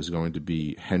himself, is going to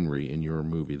be Henry in your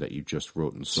movie that you just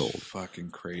wrote and It's sold.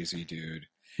 fucking crazy, dude.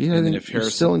 Yeah, And then if you're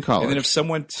still Harrison, in and then if college.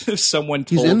 someone if someone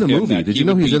He's in told the him movie. that Did he you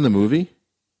know would he's be in the movie?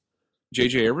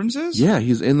 J.J. Abrams is, Yeah,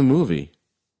 he's in the movie.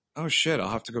 oh shit, I'll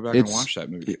have to go back and It's watch that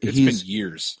movie. It's been he's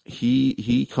years.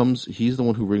 he comes. He's the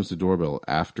one who rings the doorbell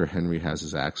after Henry has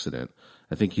his accident.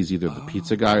 I think he's either the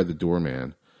pizza Oh, guy or the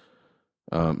doorman.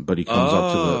 But he oh, comes up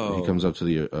to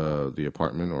the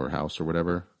apartment or house or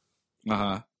whatever. uh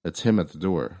huh. It's him at the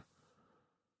door.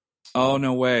 Oh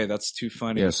no way, that's too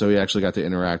Yeah, funny. so he actually got to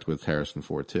interact with Harrison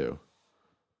Ford too.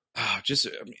 Just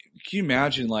I mean, can you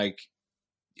imagine like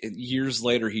years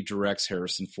later he directs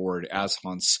Harrison Ford as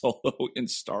Han Solo in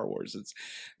Star Wars.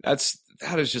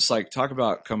 That is just like talk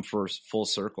about come for full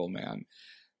circle, man.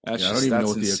 Yeah, I don't even know That's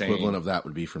what the equivalent insane. of that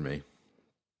would be for me.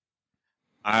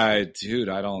 Dude,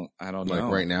 I don't Like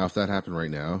know. right now, if that happened right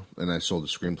now, and I sold the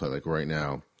screenplay, like right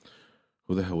now,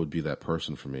 who the hell would be that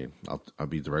person for me? I'll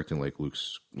be directing like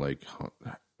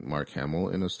Mark Hamill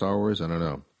in a Star Wars. I don't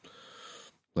know.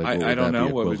 Like, what I would don't that know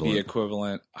be what would be equivalent?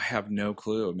 equivalent. I have no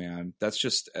clue, man. That's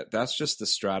just the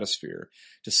stratosphere.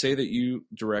 To say that you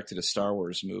directed a Star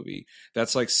Wars movie,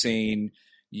 that's like saying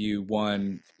you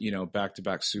won, back to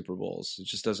back Super Bowls. It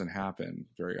just doesn't happen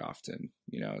very often.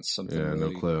 It's something Yeah, no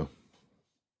really clue.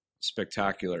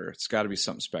 spectacular. It's got to be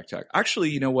something spectacular.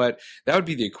 Actually, you know what? That would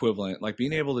be the equivalent. Like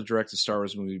being able to direct a Star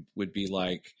Wars movie would be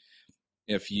like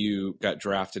if you got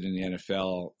drafted in the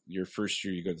NFL your first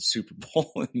year, you go to the Super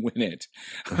Bowl and win it.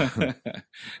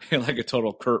 Like a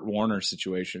total Kurt Warner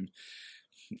situation.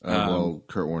 Um, Well,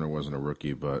 Kurt Warner wasn't a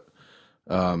rookie, but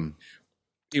um,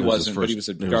 he it was his wasn't, but he first. was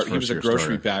a It was he was first a year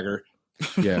grocery starter. bagger.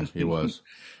 Yeah, he was.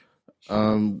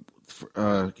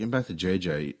 Getting back to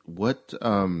JJ, what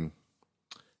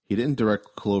he didn't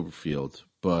direct Cloverfield,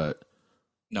 but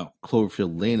No,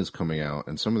 Cloverfield Lane is coming out,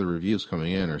 and some of the reviews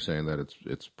coming in are saying that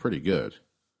it's pretty good.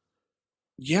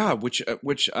 yeah, which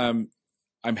I'm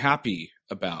happy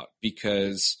about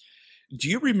because do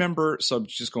you remember? So I'm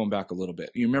just going back a little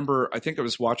bit. You remember? I think I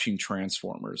was watching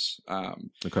Transformers.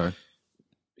 Okay,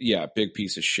 Yeah, big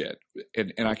piece of shit.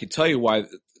 And I can tell you why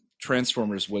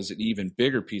Transformers was an even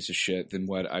bigger piece of shit than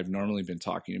what I've normally been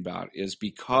talking about is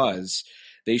because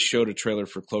they showed a trailer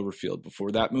for Cloverfield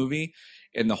before that movie.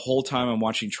 And the whole time I'm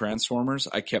watching Transformers,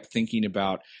 I kept thinking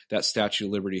about that Statue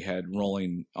of Liberty head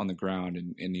rolling on the ground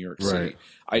in New York right.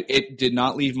 City. It did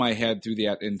not leave my head through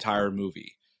the entire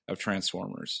movie of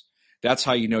Transformers. That's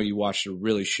how you know you watched a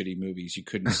really shitty movies. You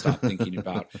couldn't stop thinking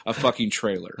about a fucking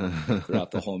trailer throughout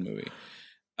the whole movie.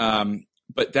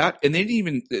 But that, and they didn't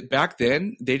even, back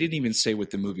then, they didn't even say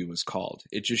what the movie was called.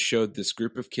 It just showed this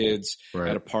group of kids at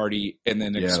Right. a party and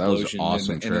then an Yeah, that was an explosion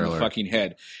awesome and then the trailer. fucking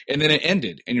head. And then it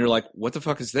ended. And you're like, what the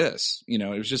fuck is this? It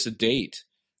was just a date.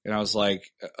 And I was like,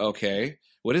 okay,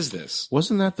 what is this?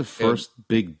 Wasn't that the And first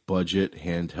big budget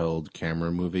handheld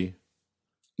camera movie?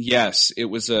 yes, it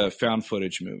was a found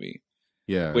footage movie,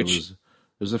 Yeah, it which, was. It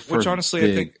was the which first honestly,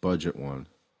 I think big budget one.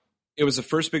 it was the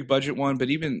first big budget one, but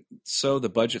even so, the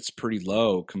budget's pretty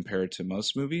low compared to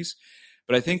most movies.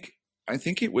 But I think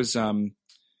it was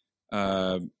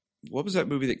uh, what was that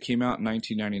movie that came out in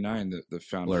 1999? The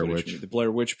found Blair footage movie, Witch. the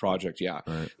Blair Witch Project. Yeah,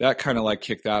 Right. that kind of like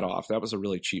kicked that off. That was a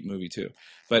really cheap movie too.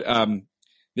 But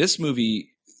this movie,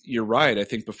 you're right. I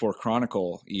think before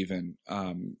Chronicle even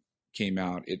came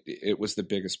out, it was the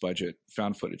biggest budget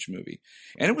found footage movie,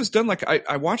 and it was done like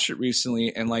I watched it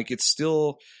recently, and like it's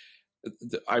still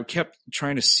I kept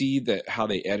trying to see that how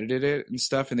they edited it and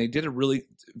stuff, and they did a really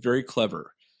very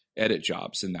clever edit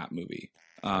jobs in that movie.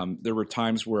 There were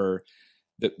times where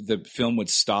the film would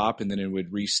stop and then it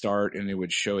would restart and it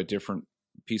would show a different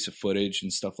piece of footage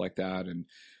and stuff like that, and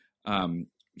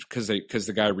because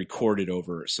the guy recorded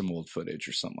over some old footage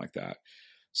or something like that.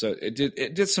 So it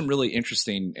did some really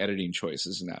interesting editing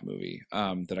choices in that movie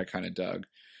that I kind of dug.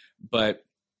 But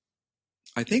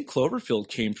I think Cloverfield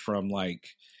came from like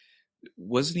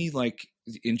wasn't he like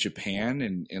in Japan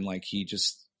and like he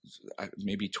just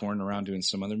maybe touring around doing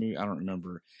some other movie? I don't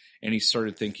remember. And he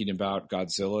started thinking about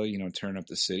Godzilla, tearing up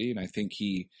the city. And I think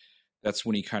that's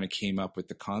when he kind of came up with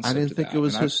the I concept didn't of think it that.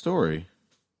 was his story.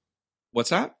 What's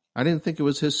that? I didn't think it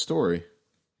was his story.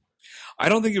 I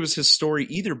don't think it was his story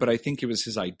either, but I think it was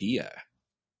his idea.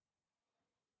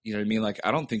 You know what I mean? Like,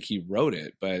 I don't think he wrote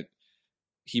it, but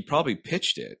he probably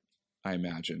pitched it. I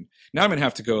imagine. Now I'm gonna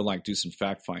have to go and like do some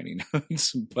fact finding,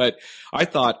 but I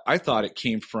thought it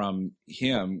came from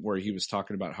him where he was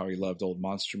talking about how he loved old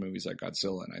monster movies like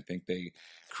Godzilla, and I think they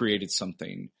created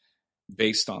something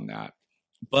based on that.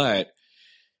 But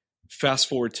fast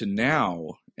forward to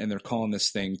now, and they're calling this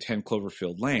thing 10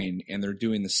 Cloverfield Lane, and they're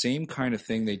doing the same kind of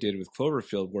thing they did with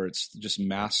Cloverfield, where it's just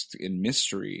masked in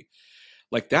mystery.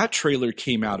 Like that trailer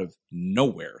came out of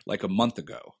nowhere, like a month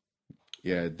ago,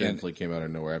 Yeah, it and definitely came out of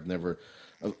nowhere. I've never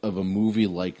of a movie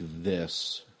like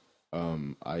this.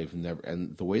 I've never,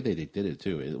 and the way they did it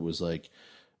too. It was like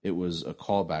it was a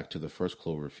callback to the first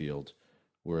Cloverfield,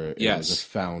 where it was a yes,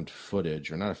 found footage,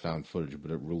 or not a found footage,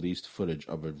 but a released footage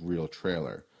of a real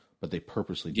trailer. But they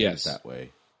purposely did it yes, that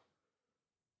way.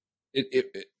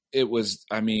 it was.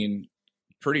 I mean,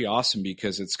 pretty awesome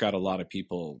because it's got a lot of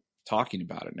people talking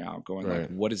about it now, going like,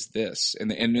 Right. "What is this?" And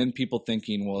then people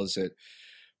thinking, "Well, is it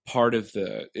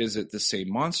the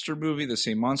same monster movie, the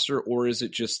same monster, or is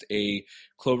it just a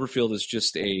Cloverfield is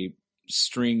just a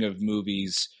string of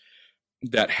movies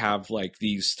that have like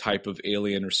these type of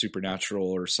alien or supernatural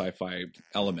or sci-fi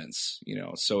elements,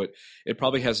 so it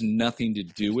probably has nothing to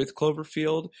do with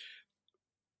Cloverfield,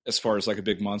 as far as like a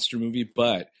big monster movie,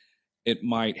 but it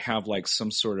might have like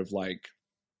some sort of like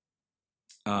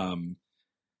um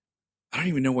I don't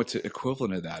even know what the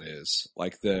equivalent of that is.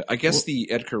 Like I guess Well,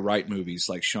 the Edgar Wright movies,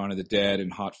 like Shaun of the Dead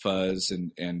and Hot Fuzz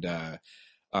and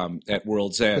at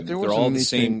World's but End, they're all the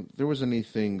same. there wasn't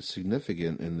anything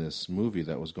significant in this movie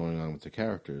that was going on with the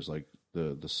characters, like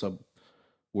the sub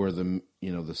where the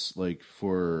this like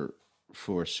for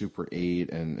Super 8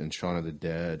 and Shaun of the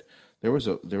Dead, there was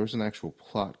an actual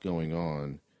plot going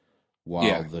on while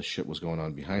Yeah, the shit was going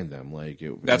on behind them. Like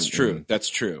it that's true. That's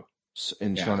true.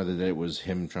 in Yeah, Shaun of the Dead, it was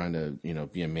him trying to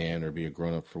be a man or be a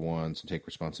grown up for once and take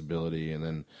responsibility, and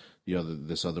then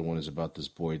this other one is about this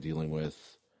boy dealing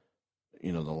with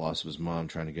the loss of his mom,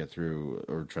 trying to get through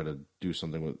or try to do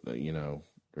something with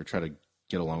or try to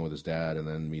get along with his dad, and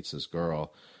then meets this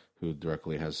girl who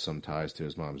directly has some ties to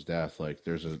his mom's death. Like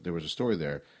there was a story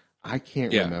there. I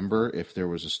can't yeah. remember if there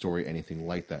was a story anything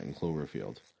like that in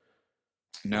Cloverfield.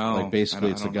 Like No, basically,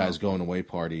 I it's the don't guy's know. going away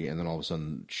party, and then all of a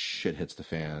sudden, shit hits the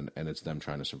fan, and it's them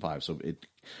trying to survive. So it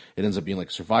ends up being like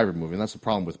a Survivor movie, and that's the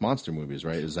problem with monster movies,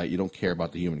 right? Is that you don't care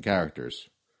about the human characters.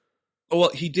 Oh, well,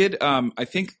 he did. I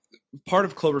think part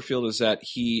of Cloverfield is that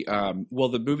well,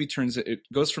 the movie it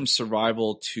goes from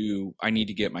survival to I need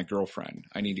to get my girlfriend.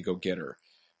 I need to go get her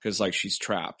because like she's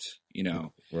trapped,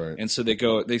 Right. And so they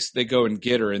go and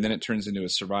get her, and then it turns into a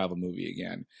survival movie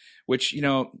again, which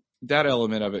that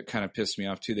element of it kind of pissed me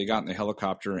off too. They got in the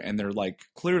helicopter and they're like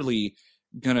clearly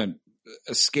gonna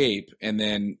escape, and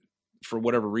then for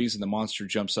whatever reason the monster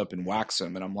jumps up and whacks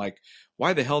them, and I'm like,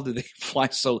 why the hell did they fly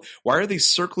so? Why are they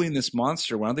circling this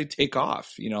monster? Why don't they take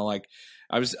off? Like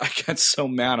I got so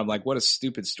mad. I'm like, what a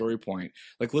stupid story point.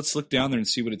 Like, let's look down there and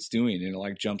see what it's doing, and it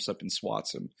like jumps up and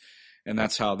swats him, and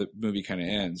that's how the movie kind of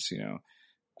ends.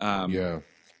 Um, Yeah.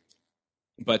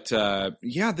 but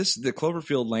yeah, the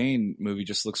Cloverfield Lane movie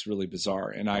just looks really bizarre,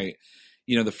 and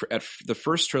the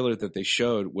first trailer that they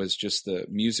showed was just the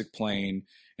music playing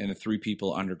and the three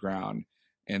people underground,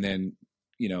 and then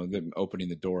them opening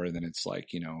the door, and then it's like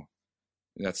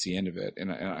that's the end of it.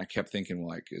 And I kept thinking, well,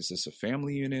 like, is this a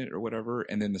family unit or whatever?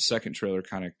 And then the second trailer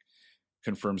kind of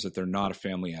confirms that they're not a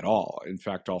family at all. In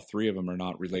fact, all three of them are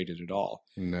not related at all.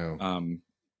 No.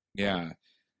 Yeah.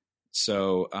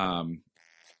 So,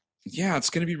 yeah, it's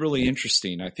going to be really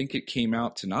interesting. I think it came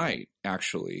out tonight,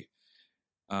 actually.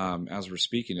 As we're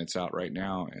speaking, it's out right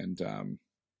now, and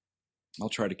I'll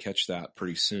try to catch that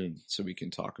pretty soon so we can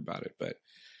talk about it. But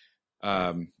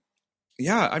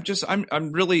yeah,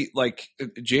 I'm really like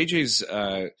JJ's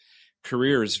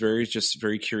career is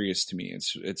very curious to me.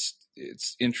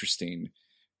 It's interesting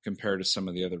compared to some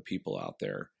of the other people out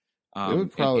there. And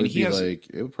he has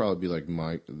It would probably be like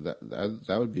my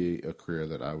that would be a career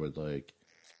that I would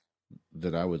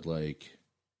like,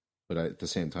 but at the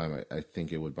same time, I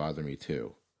think it would bother me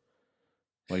too.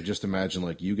 Like, just imagine,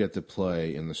 like, you get to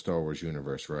play in the Star Wars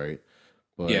universe, right?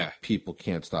 But yeah, people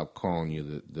can't stop calling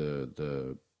you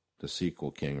the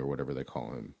sequel king or whatever they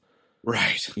call him.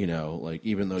 right. Like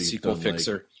even though you've Sequel done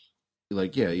fixer.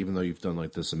 yeah, even though you've done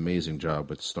like this amazing job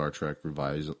with Star Trek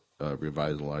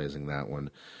revitalizing that one,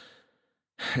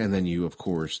 and then you, of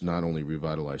course, not only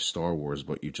revitalize Star Wars,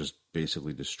 but you just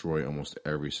basically destroy almost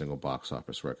every single box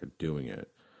office record doing it.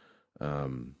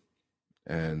 Um,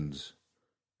 and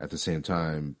at the same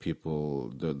time,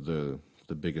 the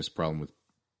biggest problem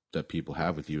that people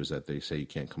have with you is that they say you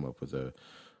can't come up with a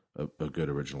good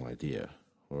original idea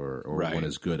or one Right.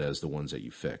 as good as the ones that you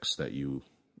fix that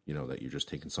that you're just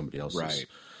taking somebody else's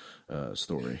Right.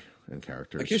 story and I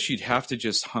characters. guess you'd have to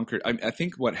just hunker. I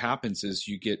think what happens is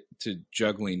you get to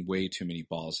juggling way too many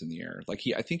balls in the air. Like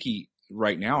I think he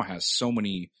right now has so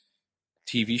many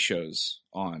TV shows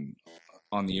on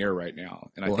the air right now,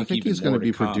 and I Well, I think think even he's going more to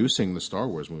to be come. producing the Star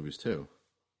Wars movies too.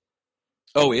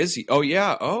 Oh, is he? Oh,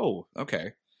 yeah. Oh,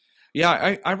 okay.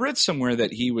 Yeah, I read somewhere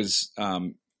that he was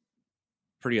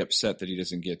pretty upset that he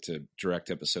doesn't get to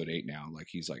direct episode 8 now. Like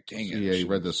he's like, dang So it, I yeah, he should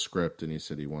read have. the script and he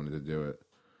said he wanted to do it.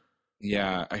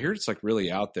 Yeah, I heard it's like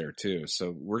really out there too.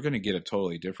 So we're gonna get a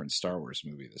totally different Star Wars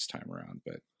movie this time around.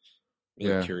 But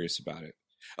really Yeah, curious about it.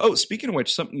 Oh, speaking of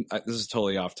which, something this is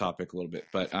totally off topic a little bit,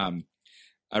 but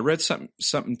I read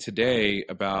something today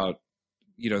about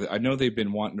I know they've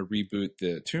been wanting to reboot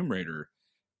the Tomb Raider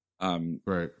um,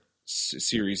 right.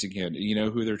 series again. You know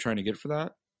who they're trying to get for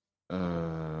that?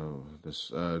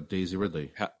 This Daisy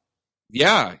Ridley.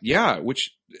 Yeah, yeah.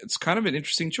 Which it's kind of an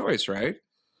interesting choice, right?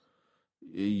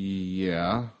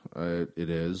 Yeah, it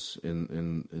is.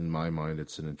 In my mind,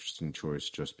 it's an interesting choice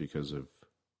just because of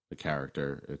the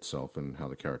character itself and how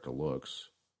the character looks.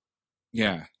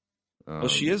 Yeah. Well,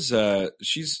 she is.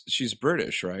 She's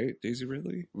British, right? Daisy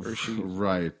Ridley, or is she?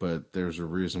 Right, but there's a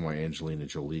reason why Angelina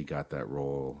Jolie got that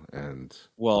role, and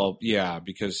Well, yeah,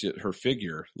 because her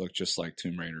figure looked just like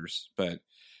Tomb Raider's. But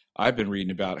I've been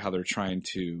reading about how they're trying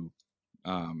to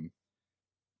um,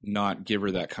 not give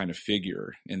her that kind of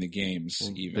figure in the games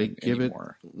well, they even give it.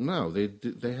 anymore. No,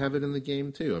 they have it in the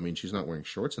game too. I mean, she's not wearing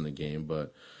shorts in the game,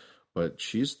 but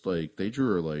she's like they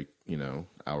drew her like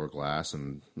hourglass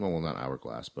and well, not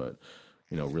hourglass, but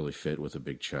really fit with a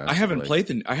big chest. Like I haven't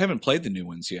played the new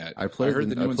ones yet. I heard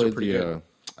the new I ones are played pretty good.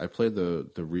 I played the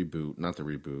reboot, not the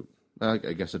reboot. I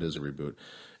guess it is a reboot.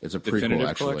 It's a prequel Definitive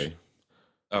actually. Collection.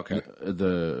 Okay.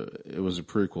 It was a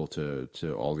prequel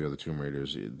to all the other Tomb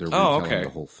Raiders. They're Oh, retelling okay. the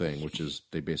whole thing, which is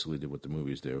they basically did what the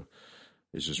movies do,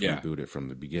 is just Yeah, reboot it from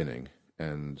the beginning.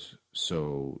 And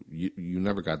so you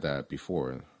never got that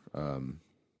before. Um,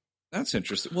 that's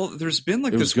interesting. Well, there's been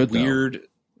like it was this good though. weird.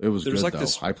 It was There's good like though.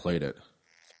 this. I played it.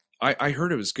 I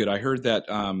heard it was good. I heard that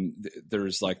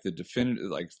there's like the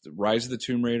definitive, like the Rise of the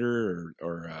Tomb Raider,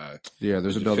 or Yeah, the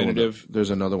there's another one. definitive.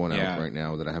 There's another one out Yeah. right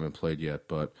now that I haven't played yet,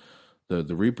 but the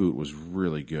reboot was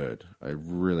really good. I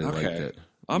really liked Okay. it.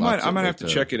 I Lots might of have to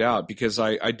check it out because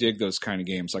I dig those kind of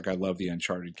games. Like I love the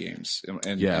Uncharted games,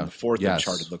 and Yeah, the fourth yes,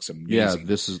 Uncharted looks yeah. amazing.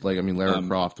 This is like Lara Um,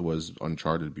 Croft was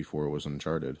Uncharted before it was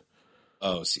Uncharted.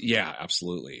 oh yeah,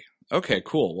 absolutely. Okay,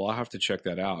 cool. Well, I'll have to check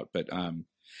that out. But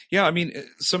yeah, I mean,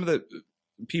 some of the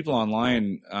people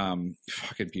online,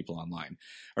 fucking people online,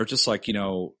 are just like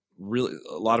really.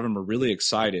 A lot of them are really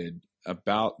excited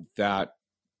about that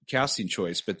casting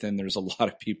choice, but then there's a lot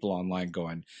of people online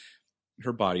going,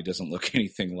 her body doesn't look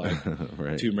anything like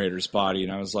Right. Tomb Raider's body,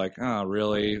 and I was like, oh,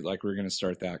 really? Like we're gonna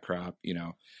start that crap,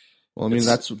 Well, I mean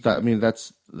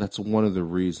It's that's one of the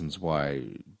reasons why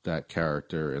that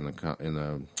character in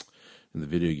the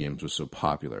video games was so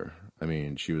popular. I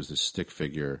mean, she was this stick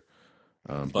figure,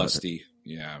 but busty,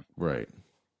 yeah. right.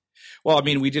 Well, I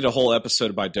mean, we did a whole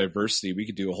episode about diversity. We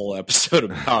could do a whole episode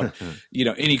about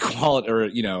inequality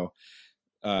or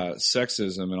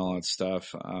sexism and all that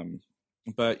stuff.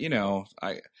 But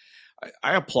I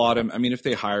applaud him. I mean, if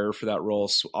they hire her for that role,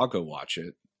 so I'll go watch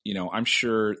it. I'm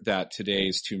sure that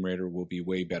today's Tomb Raider will be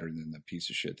way better than the piece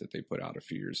of shit that they put out a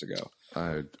few years ago. I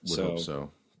would So hope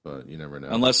so, but you never know.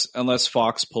 unless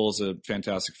Fox pulls a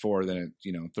Fantastic Four, then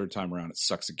third time around it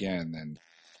sucks again. Then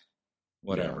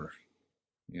whatever.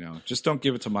 Just don't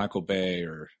give it to Michael Bay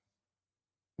or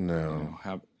No.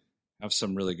 have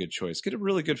some really good choice. Get a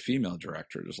really good female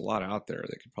director. There's a lot out there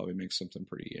that could probably make something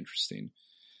pretty interesting.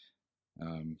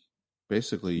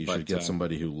 Basically, you should But get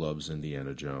somebody who loves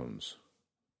Indiana Jones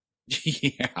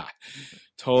yeah,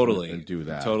 totally, and do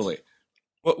that. totally.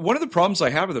 Well, one of the problems I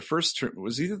have with the first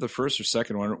was either the first or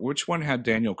second one. Which one had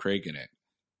Daniel Craig in it?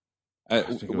 I think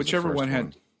it was the Whichever first one had.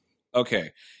 one.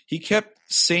 Okay, he kept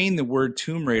saying the word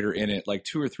Tomb Raider in it like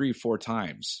 2 or 3, 4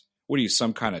 times. What are you,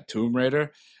 some kind of Tomb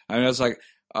Raider? I mean, I was like,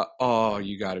 oh,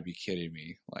 you got to be kidding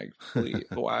me! Like, please,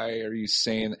 why are you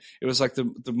saying? It was like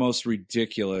the most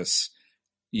ridiculous,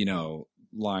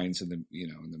 lines in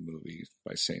the movie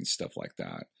by saying stuff like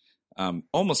that.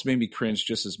 Almost made me cringe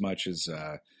just as much as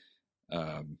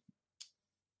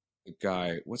the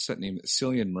guy, what's that name?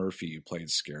 Cillian Murphy, who played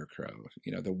Scarecrow.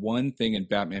 The one thing in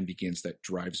Batman Begins that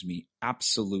drives me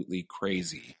absolutely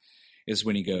crazy is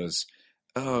when he goes,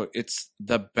 "Oh, it's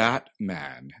the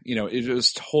Batman." It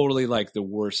was totally like the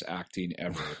worst acting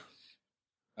ever.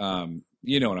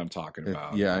 You know what I'm talking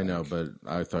about? Yeah, I like, know, but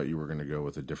I thought you were going to go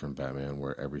with a different Batman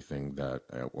where everything that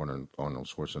Arnold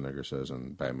Schwarzenegger says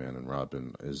in Batman and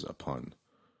Robin is a pun.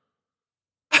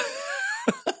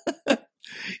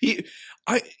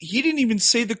 He didn't even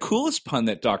say the coolest pun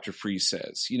that Dr. Freeze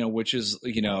says, which is,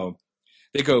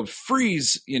 they go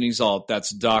freeze and he's all,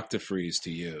 that's Dr. Freeze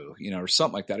to you, or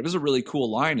something like that. It was a really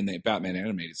cool line in the Batman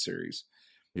animated series.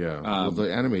 Yeah, well,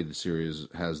 the animated series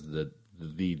has the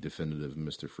definitive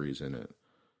Mr. Freeze in it.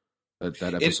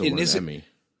 That episode won an Emmy.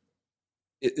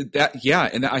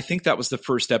 And I think that was the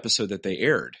first episode that they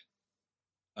aired.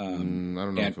 I don't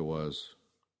know if it was.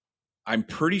 I'm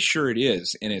pretty sure it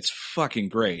is, and it's fucking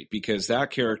great because that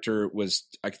character was,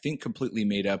 I think, completely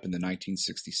made up in the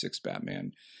 1966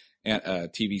 Batman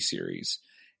TV series,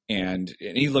 and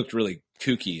he looked really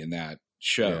kooky in that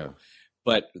show. Yeah.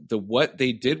 But what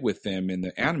they did with them in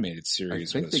the animated I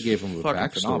series, think was they gave him a fucking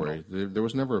backstory. phenomenal. There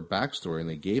was never a backstory, and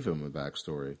they gave him a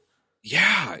backstory.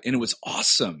 Yeah, and it was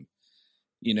awesome.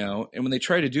 And when they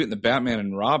tried to do it in the Batman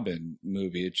and Robin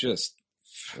movie, it just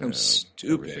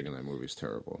stupid. Everything in that movie is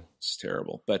terrible. It's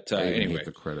terrible. But I even anyway, hate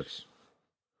the credits.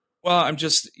 well, I'm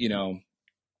just,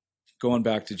 going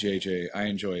back to JJ, I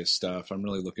enjoy his stuff. I'm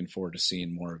really looking forward to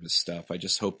seeing more of his stuff. I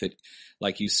just hope that,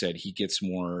 like you said, he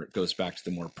goes back to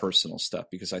the more personal stuff,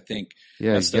 because I think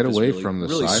get away really, from the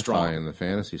really sci-fi strong. and the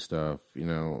fantasy stuff.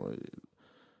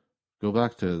 Go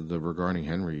back to the Regarding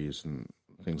Henrys and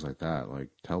things like that. Like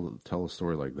tell a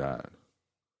story like that.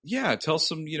 Yeah, tell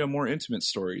some, more intimate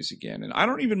stories again. And I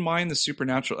don't even mind the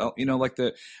supernatural,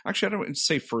 actually, I don't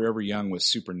say Forever Young was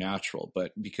supernatural,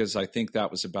 but because I think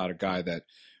that was about a guy that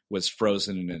was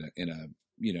frozen in a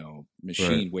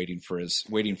machine, Right. waiting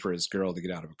for his girl to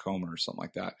get out of a coma or something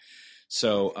like that.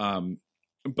 So,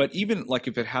 but even like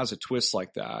if it has a twist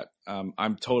like that,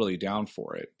 I'm totally down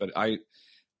for it.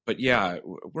 But yeah,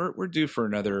 we're due for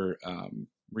another,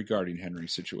 Regarding Henry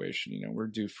situation. We're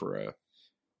due for a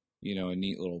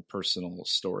neat little personal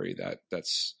story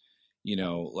that's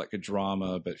like a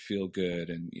drama but feel good,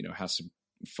 and has some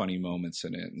funny moments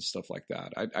in it and stuff like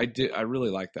that. I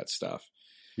really like that stuff.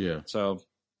 Yeah. So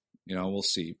we'll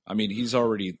see. I mean, he's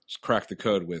already cracked the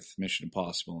code with Mission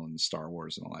Impossible and Star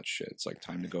Wars and all that shit. It's like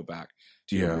time to go back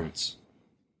to your roots.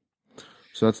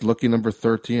 So that's lucky number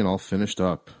 13 all finished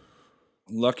up.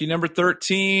 Lucky number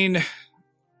 13.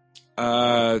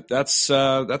 That's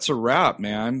a wrap,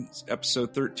 man. It's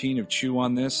episode 13 of Chew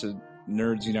on This, a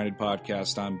Nerds United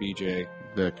podcast. I'm BJ.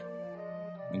 Vic.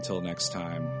 Until next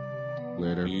time.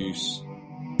 Later. Peace.